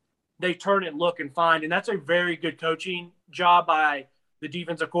pass. They turn and look and find, and that's a very good coaching job by the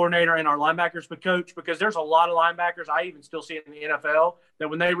defensive coordinator and our linebackers to coach, because there's a lot of linebackers I even still see in the NFL that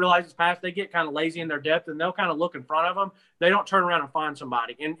when they realize it's pass, they get kind of lazy in their depth and they'll kind of look in front of them. They don't turn around and find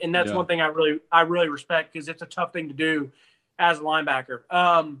somebody. And that's one thing I really respect, because it's a tough thing to do as a linebacker.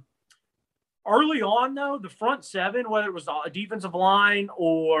 Early on, though, the front seven, whether it was a defensive line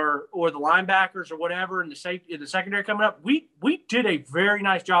or the linebackers or whatever, and the secondary coming up, we did a very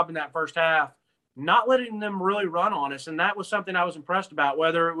nice job in that first half, not letting them really run on us. And that was something I was impressed about,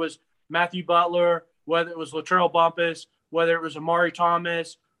 whether it was Matthew Butler, whether it was Latrell Bumpus, whether it was Amari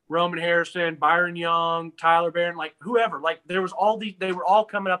Thomas, Roman Harrison, Byron Young, Tyler Barron, like whoever. Like there was they were all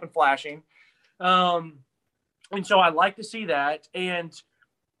coming up and flashing. And so I like to see that. And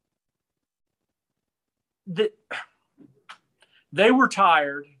they were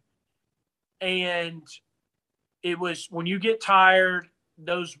tired, and it was when you get tired,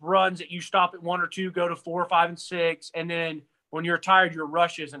 those runs that you stop at 1 or 2 go to 4, 5, and 6, and then when you're tired, your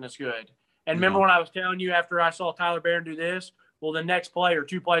rush isn't as good. And remember when I was telling you after I saw Tyler Barron do this, well, the next play or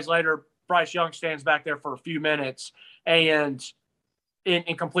 2 plays later, Bryce Young stands back there for a few minutes and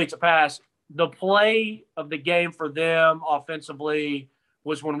completes a pass. The play of the game for them offensively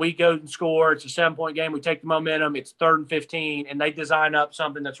was when we go and score. It's a 7-point game. We take the momentum. It's 3rd and 15, and they design up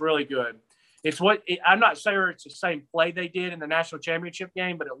something that's really good. I'm not sure it's the same play they did in the national championship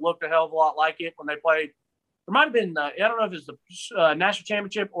game, but it looked a hell of a lot like it when they played. There might have been, I don't know if it's the national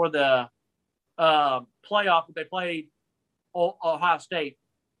championship or the playoff that they played Ohio State.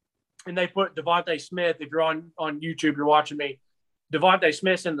 And they put Devontae Smith, if you're on YouTube, you're watching me, Devontae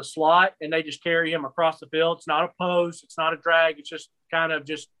Smith's in the slot, and they just carry him across the field. It's not a post. It's not a drag. It's just kind of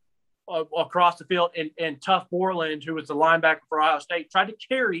just across the field. And Tuff Borland, who was the linebacker for Ohio State, tried to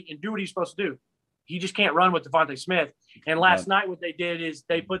carry and do what he's supposed to do. He just can't run with Devontae Smith. And last night what they did is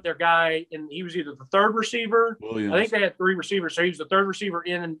they put their guy in. He was either the third receiver. Williams. I think they had 3 receivers. So he was the third receiver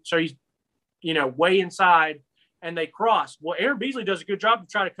in. And so he's, way inside. And they cross. Well, Aaron Beasley does a good job of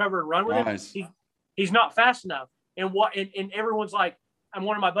trying to cover and run with it. He's not fast enough. And everyone's like, and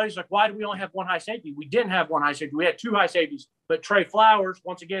one of my buddies was like, why do we only have one high safety? We didn't have one high safety. We had 2 high safeties. But Trey Flowers,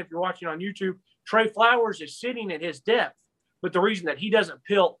 once again, if you're watching on YouTube, Trey Flowers is sitting at his depth. But the reason that he doesn't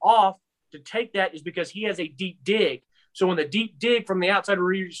peel off to take that is because he has a deep dig. So when the deep dig from the outside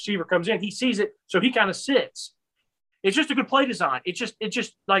receiver comes in, he sees it, so he kind of sits. It's just a good play design. It's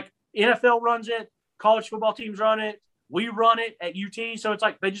just like NFL runs it, college football teams run it, we run it at UT. So it's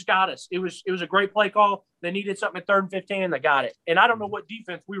like they just got us. It was a great play call. They needed something at 3rd and 15, and they got it. And I don't know what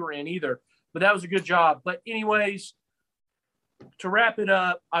defense we were in either, but that was a good job. But anyways, to wrap it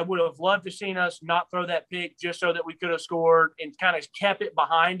up, I would have loved to seen us not throw that pick just so that we could have scored and kind of kept it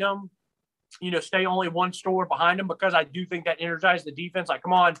behind them. Stay only 1 score behind them, because I do think that energized the defense. Like,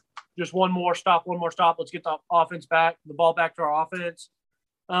 come on, just one more stop. Let's get the offense back, the ball back to our offense.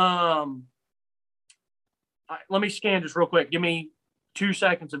 Let me scan just real quick. Give me 2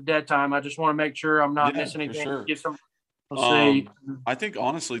 seconds of dead time. I just want to make sure I'm not missing anything. Sure. Let's see. I think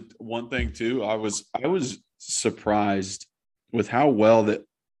honestly, one thing too, I was surprised with how well that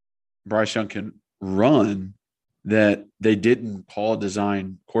Bryce Young can run, that they didn't call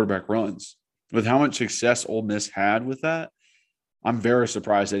design quarterback runs. With how much success Ole Miss had with that, I'm very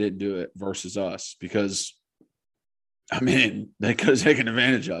surprised they didn't do it versus us, because, they could have taken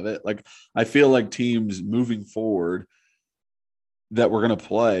advantage of it. Like, I feel like teams moving forward that we're going to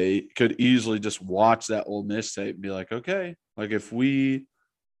play could easily just watch that Ole Miss tape and be like, okay, like if we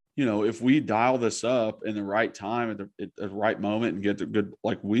dial this up in the right time at the right moment and get the good,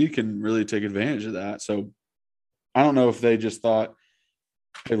 like we can really take advantage of that. So I don't know if they just thought,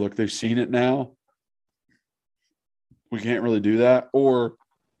 hey, look, they've seen it now, we can't really do that. Or,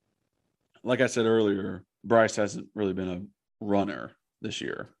 like I said earlier, Bryce hasn't really been a runner this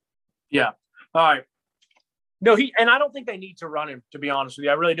year. Yeah. All right. No, and I don't think they need to run him, to be honest with you.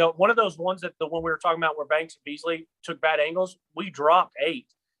 I really don't. One of those ones that the one we were talking about where Banks and Beasley took bad angles, we dropped 8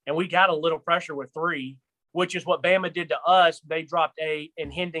 and we got a little pressure with 3, which is what Bama did to us. They dropped 8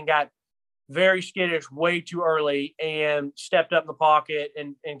 and Hendon got very skittish way too early and stepped up in the pocket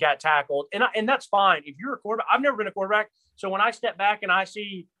and got tackled. And that's fine. If you're a quarterback, I've never been a quarterback. So when I step back and I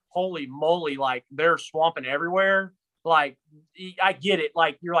see, holy moly, like they're swamping everywhere, like I get it.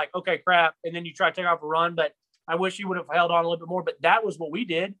 Like you're like, okay, crap. And then you try to take off a run, but I wish he would have held on a little bit more, but that was what we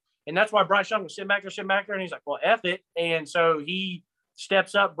did. And that's why Bryce Young was sitting back there. And he's like, well, F it. And so he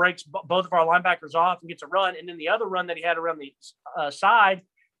steps up, breaks both of our linebackers off and gets a run. And then the other run that he had around the side,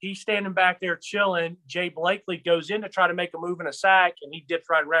 he's standing back there chilling. Jay Blakely goes in to try to make a move in a sack, and he dips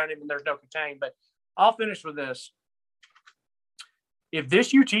right around him, and there's no contain. But I'll finish with this. If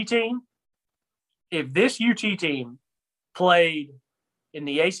this UT team played in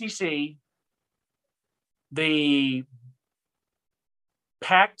the ACC, the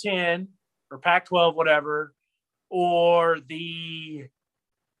Pac-10 or Pac-12, whatever, or the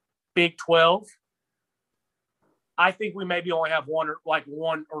Big 12, I think we maybe only have one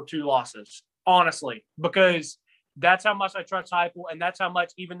or two losses, honestly, because that's how much I trust Heupel, and that's how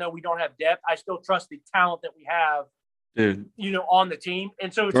much, even though we don't have depth, I still trust the talent that we have, dude, on the team.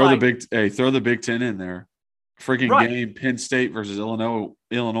 And so it's throw the Big 10 in there. Freaking right. Game, Penn State versus Illinois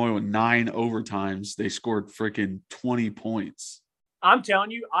with 9 overtimes. They scored freaking 20 points. I'm telling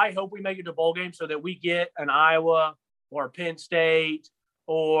you, I hope we make it to bowl game so that we get an Iowa or Penn State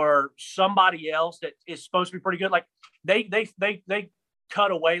or somebody else that is supposed to be pretty good. Like they cut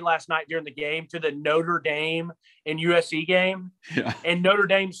away last night during the game to the Notre Dame and USC game. Yeah. And Notre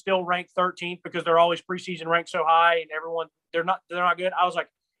Dame's still ranked 13th because they're always preseason ranked so high, and everyone they're not good. I was like,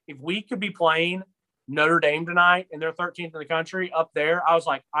 if we could be playing Notre Dame tonight and they're 13th in the country up there, I was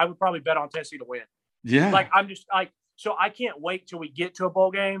like, I would probably bet on Tennessee to win. Yeah. Like I'm just like, so I can't wait till we get to a bowl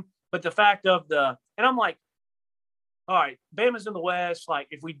game. But the fact of and I'm like, all right, Bama's in the West. Like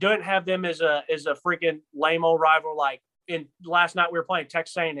if we don't have them as a freaking lame old rival, like last night we were playing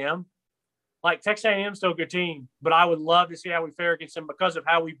Texas A&M. Like Texas A&M still a good team, but I would love to see how we fare against them because of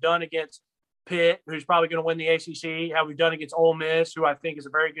how we've done against Pitt, who's probably going to win the ACC, how we've done against Ole Miss, who I think is a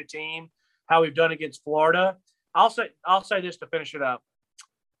very good team, how we've done against Florida. I'll say this to finish it up.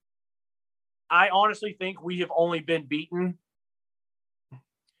 I honestly think we have only been beaten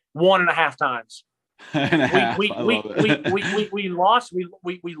 1.5 times. We lost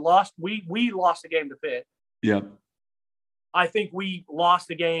the game to Pitt. Yep. I think we lost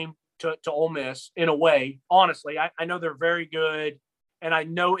the game to Ole Miss in a way. Honestly, I know they're very good, And I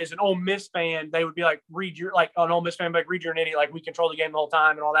know as an Ole Miss fan, they would be like, an Ole Miss fan, like, Reed, you're an idiot. Like, we control the game the whole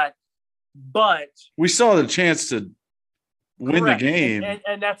time and all that. But we saw the chance to win correct. the game.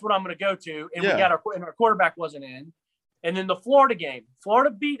 And that's what I'm going to go to. And we got our quarterback wasn't in. And then the Florida game, Florida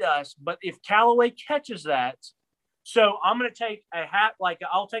beat us. But if Callaway catches that, so I'm going to take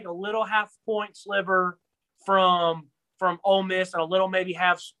I'll take a little half-point sliver from Ole Miss and a little maybe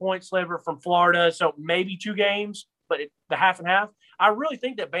half-point sliver from Florida. So maybe 2 games, but the half and half. I really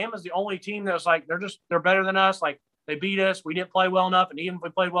think that Bama's the only team that's like they're better than us. Like, they beat us. We didn't play well enough, and even if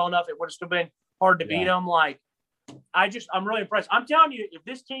we played well enough, it would have still been hard to beat them. Like, I'm really impressed. I'm telling you, if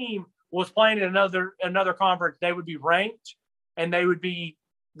this team was playing in another conference, they would be ranked, and their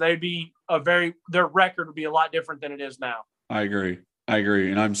record would be a lot different than it is now. I agree,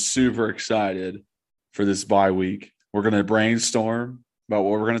 and I'm super excited for this bye week. We're going to brainstorm about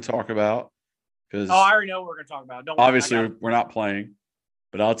what we're going to talk about. I already know what we're going to talk about. Don't obviously, we're not playing,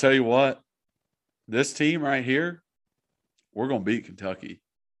 but I'll tell you what, this team right here, we're going to beat Kentucky.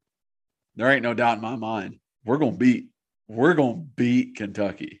 There ain't no doubt in my mind. We're going to beat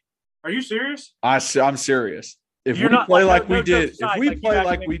Kentucky. Are you serious? I'm serious. If we play like we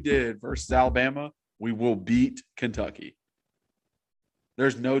did versus Alabama, we will beat Kentucky.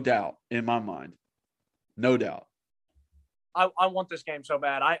 There's no doubt in my mind. No doubt. I want this game so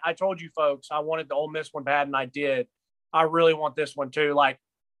bad. I told you folks I wanted the Ole Miss one bad, and I did. I really want this one too. Like,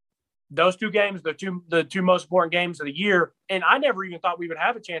 those 2 games, the two most important games of the year, and I never even thought we would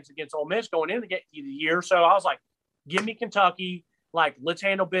have a chance against Ole Miss going into the year. So I was like, give me Kentucky. Like, let's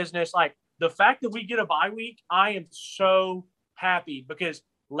handle business. Like, the fact that we get a bye week, I am so happy because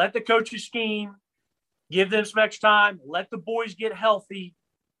let the coaches scheme, give them some extra time, let the boys get healthy,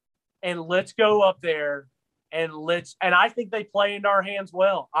 and let's go up there. And I think they play into our hands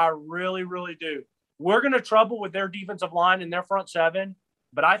well. I really, really do. We're going to trouble with their defensive line and their front 7,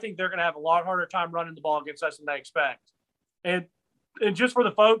 but I think they're going to have a lot harder time running the ball against us than they expect. And just for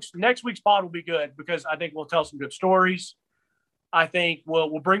the folks, next week's pod will be good because I think we'll tell some good stories. I think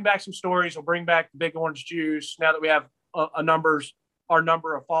we'll bring back some stories. We'll bring back the Big Orange Juice now that we have our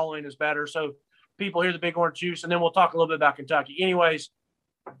number of following is better. So people hear the Big Orange Juice, and then we'll talk a little bit about Kentucky. Anyways,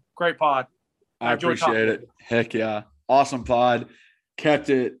 great pod. I appreciate it. Heck yeah. Awesome pod.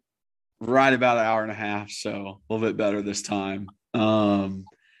 Kept it right about an hour and a half, so a little bit better this time.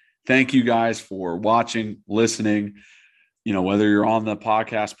 Thank you guys for watching, listening. You know, whether you're on the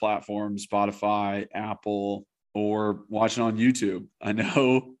podcast platform, Spotify, Apple, or watching on YouTube. I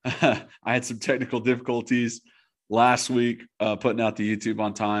know I had some technical difficulties last week putting out the YouTube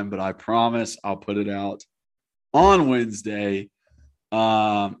on time, but I promise I'll put it out on Wednesday.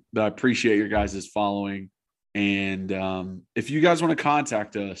 But I appreciate your guys' following. And if you guys want to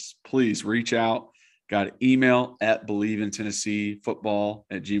contact us, please reach out. Got an email at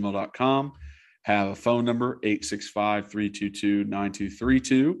believeintennessee.football@gmail.com. Have a phone number,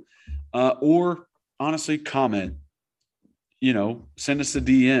 865-322-9232. Or honestly, comment. You know, send us a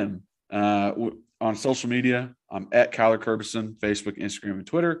DM on social media. I'm at Kyler Curbison, Facebook, Instagram, and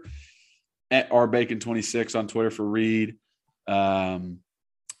Twitter. At rbacon26 on Twitter for Reed.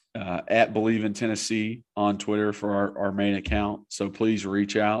 At Believe in Tennessee on Twitter for our main account. So please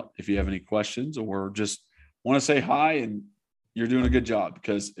reach out if you have any questions or just want to say hi, and you're doing a good job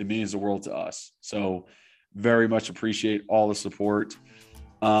because it means the world to us. So very much appreciate all the support.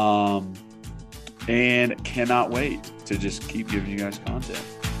 And cannot wait to just keep giving you guys content.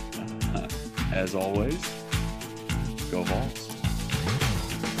 As always, go Vols.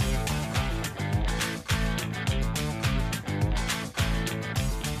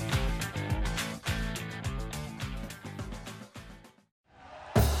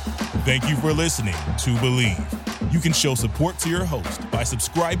 Thank you for listening to Believe. You can show support to your host by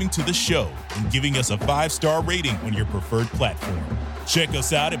subscribing to the show and giving us a 5-star rating on your preferred platform. Check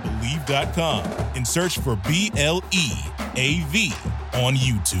us out at Believe.com and search for BLEAV on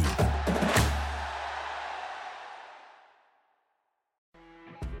YouTube.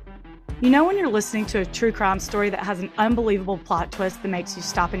 You know when you're listening to a true crime story that has an unbelievable plot twist that makes you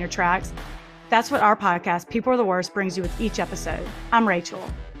stop in your tracks? That's what our podcast, People Are the Worst, brings you with each episode. I'm Rachel.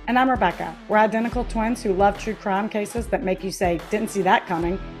 And I'm Rebecca. We're identical twins who love true crime cases that make you say, didn't see that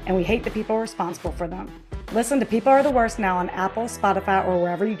coming, and we hate the people responsible for them. Listen to People Are the Worst now on Apple, Spotify, or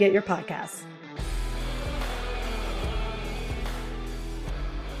wherever you get your podcasts.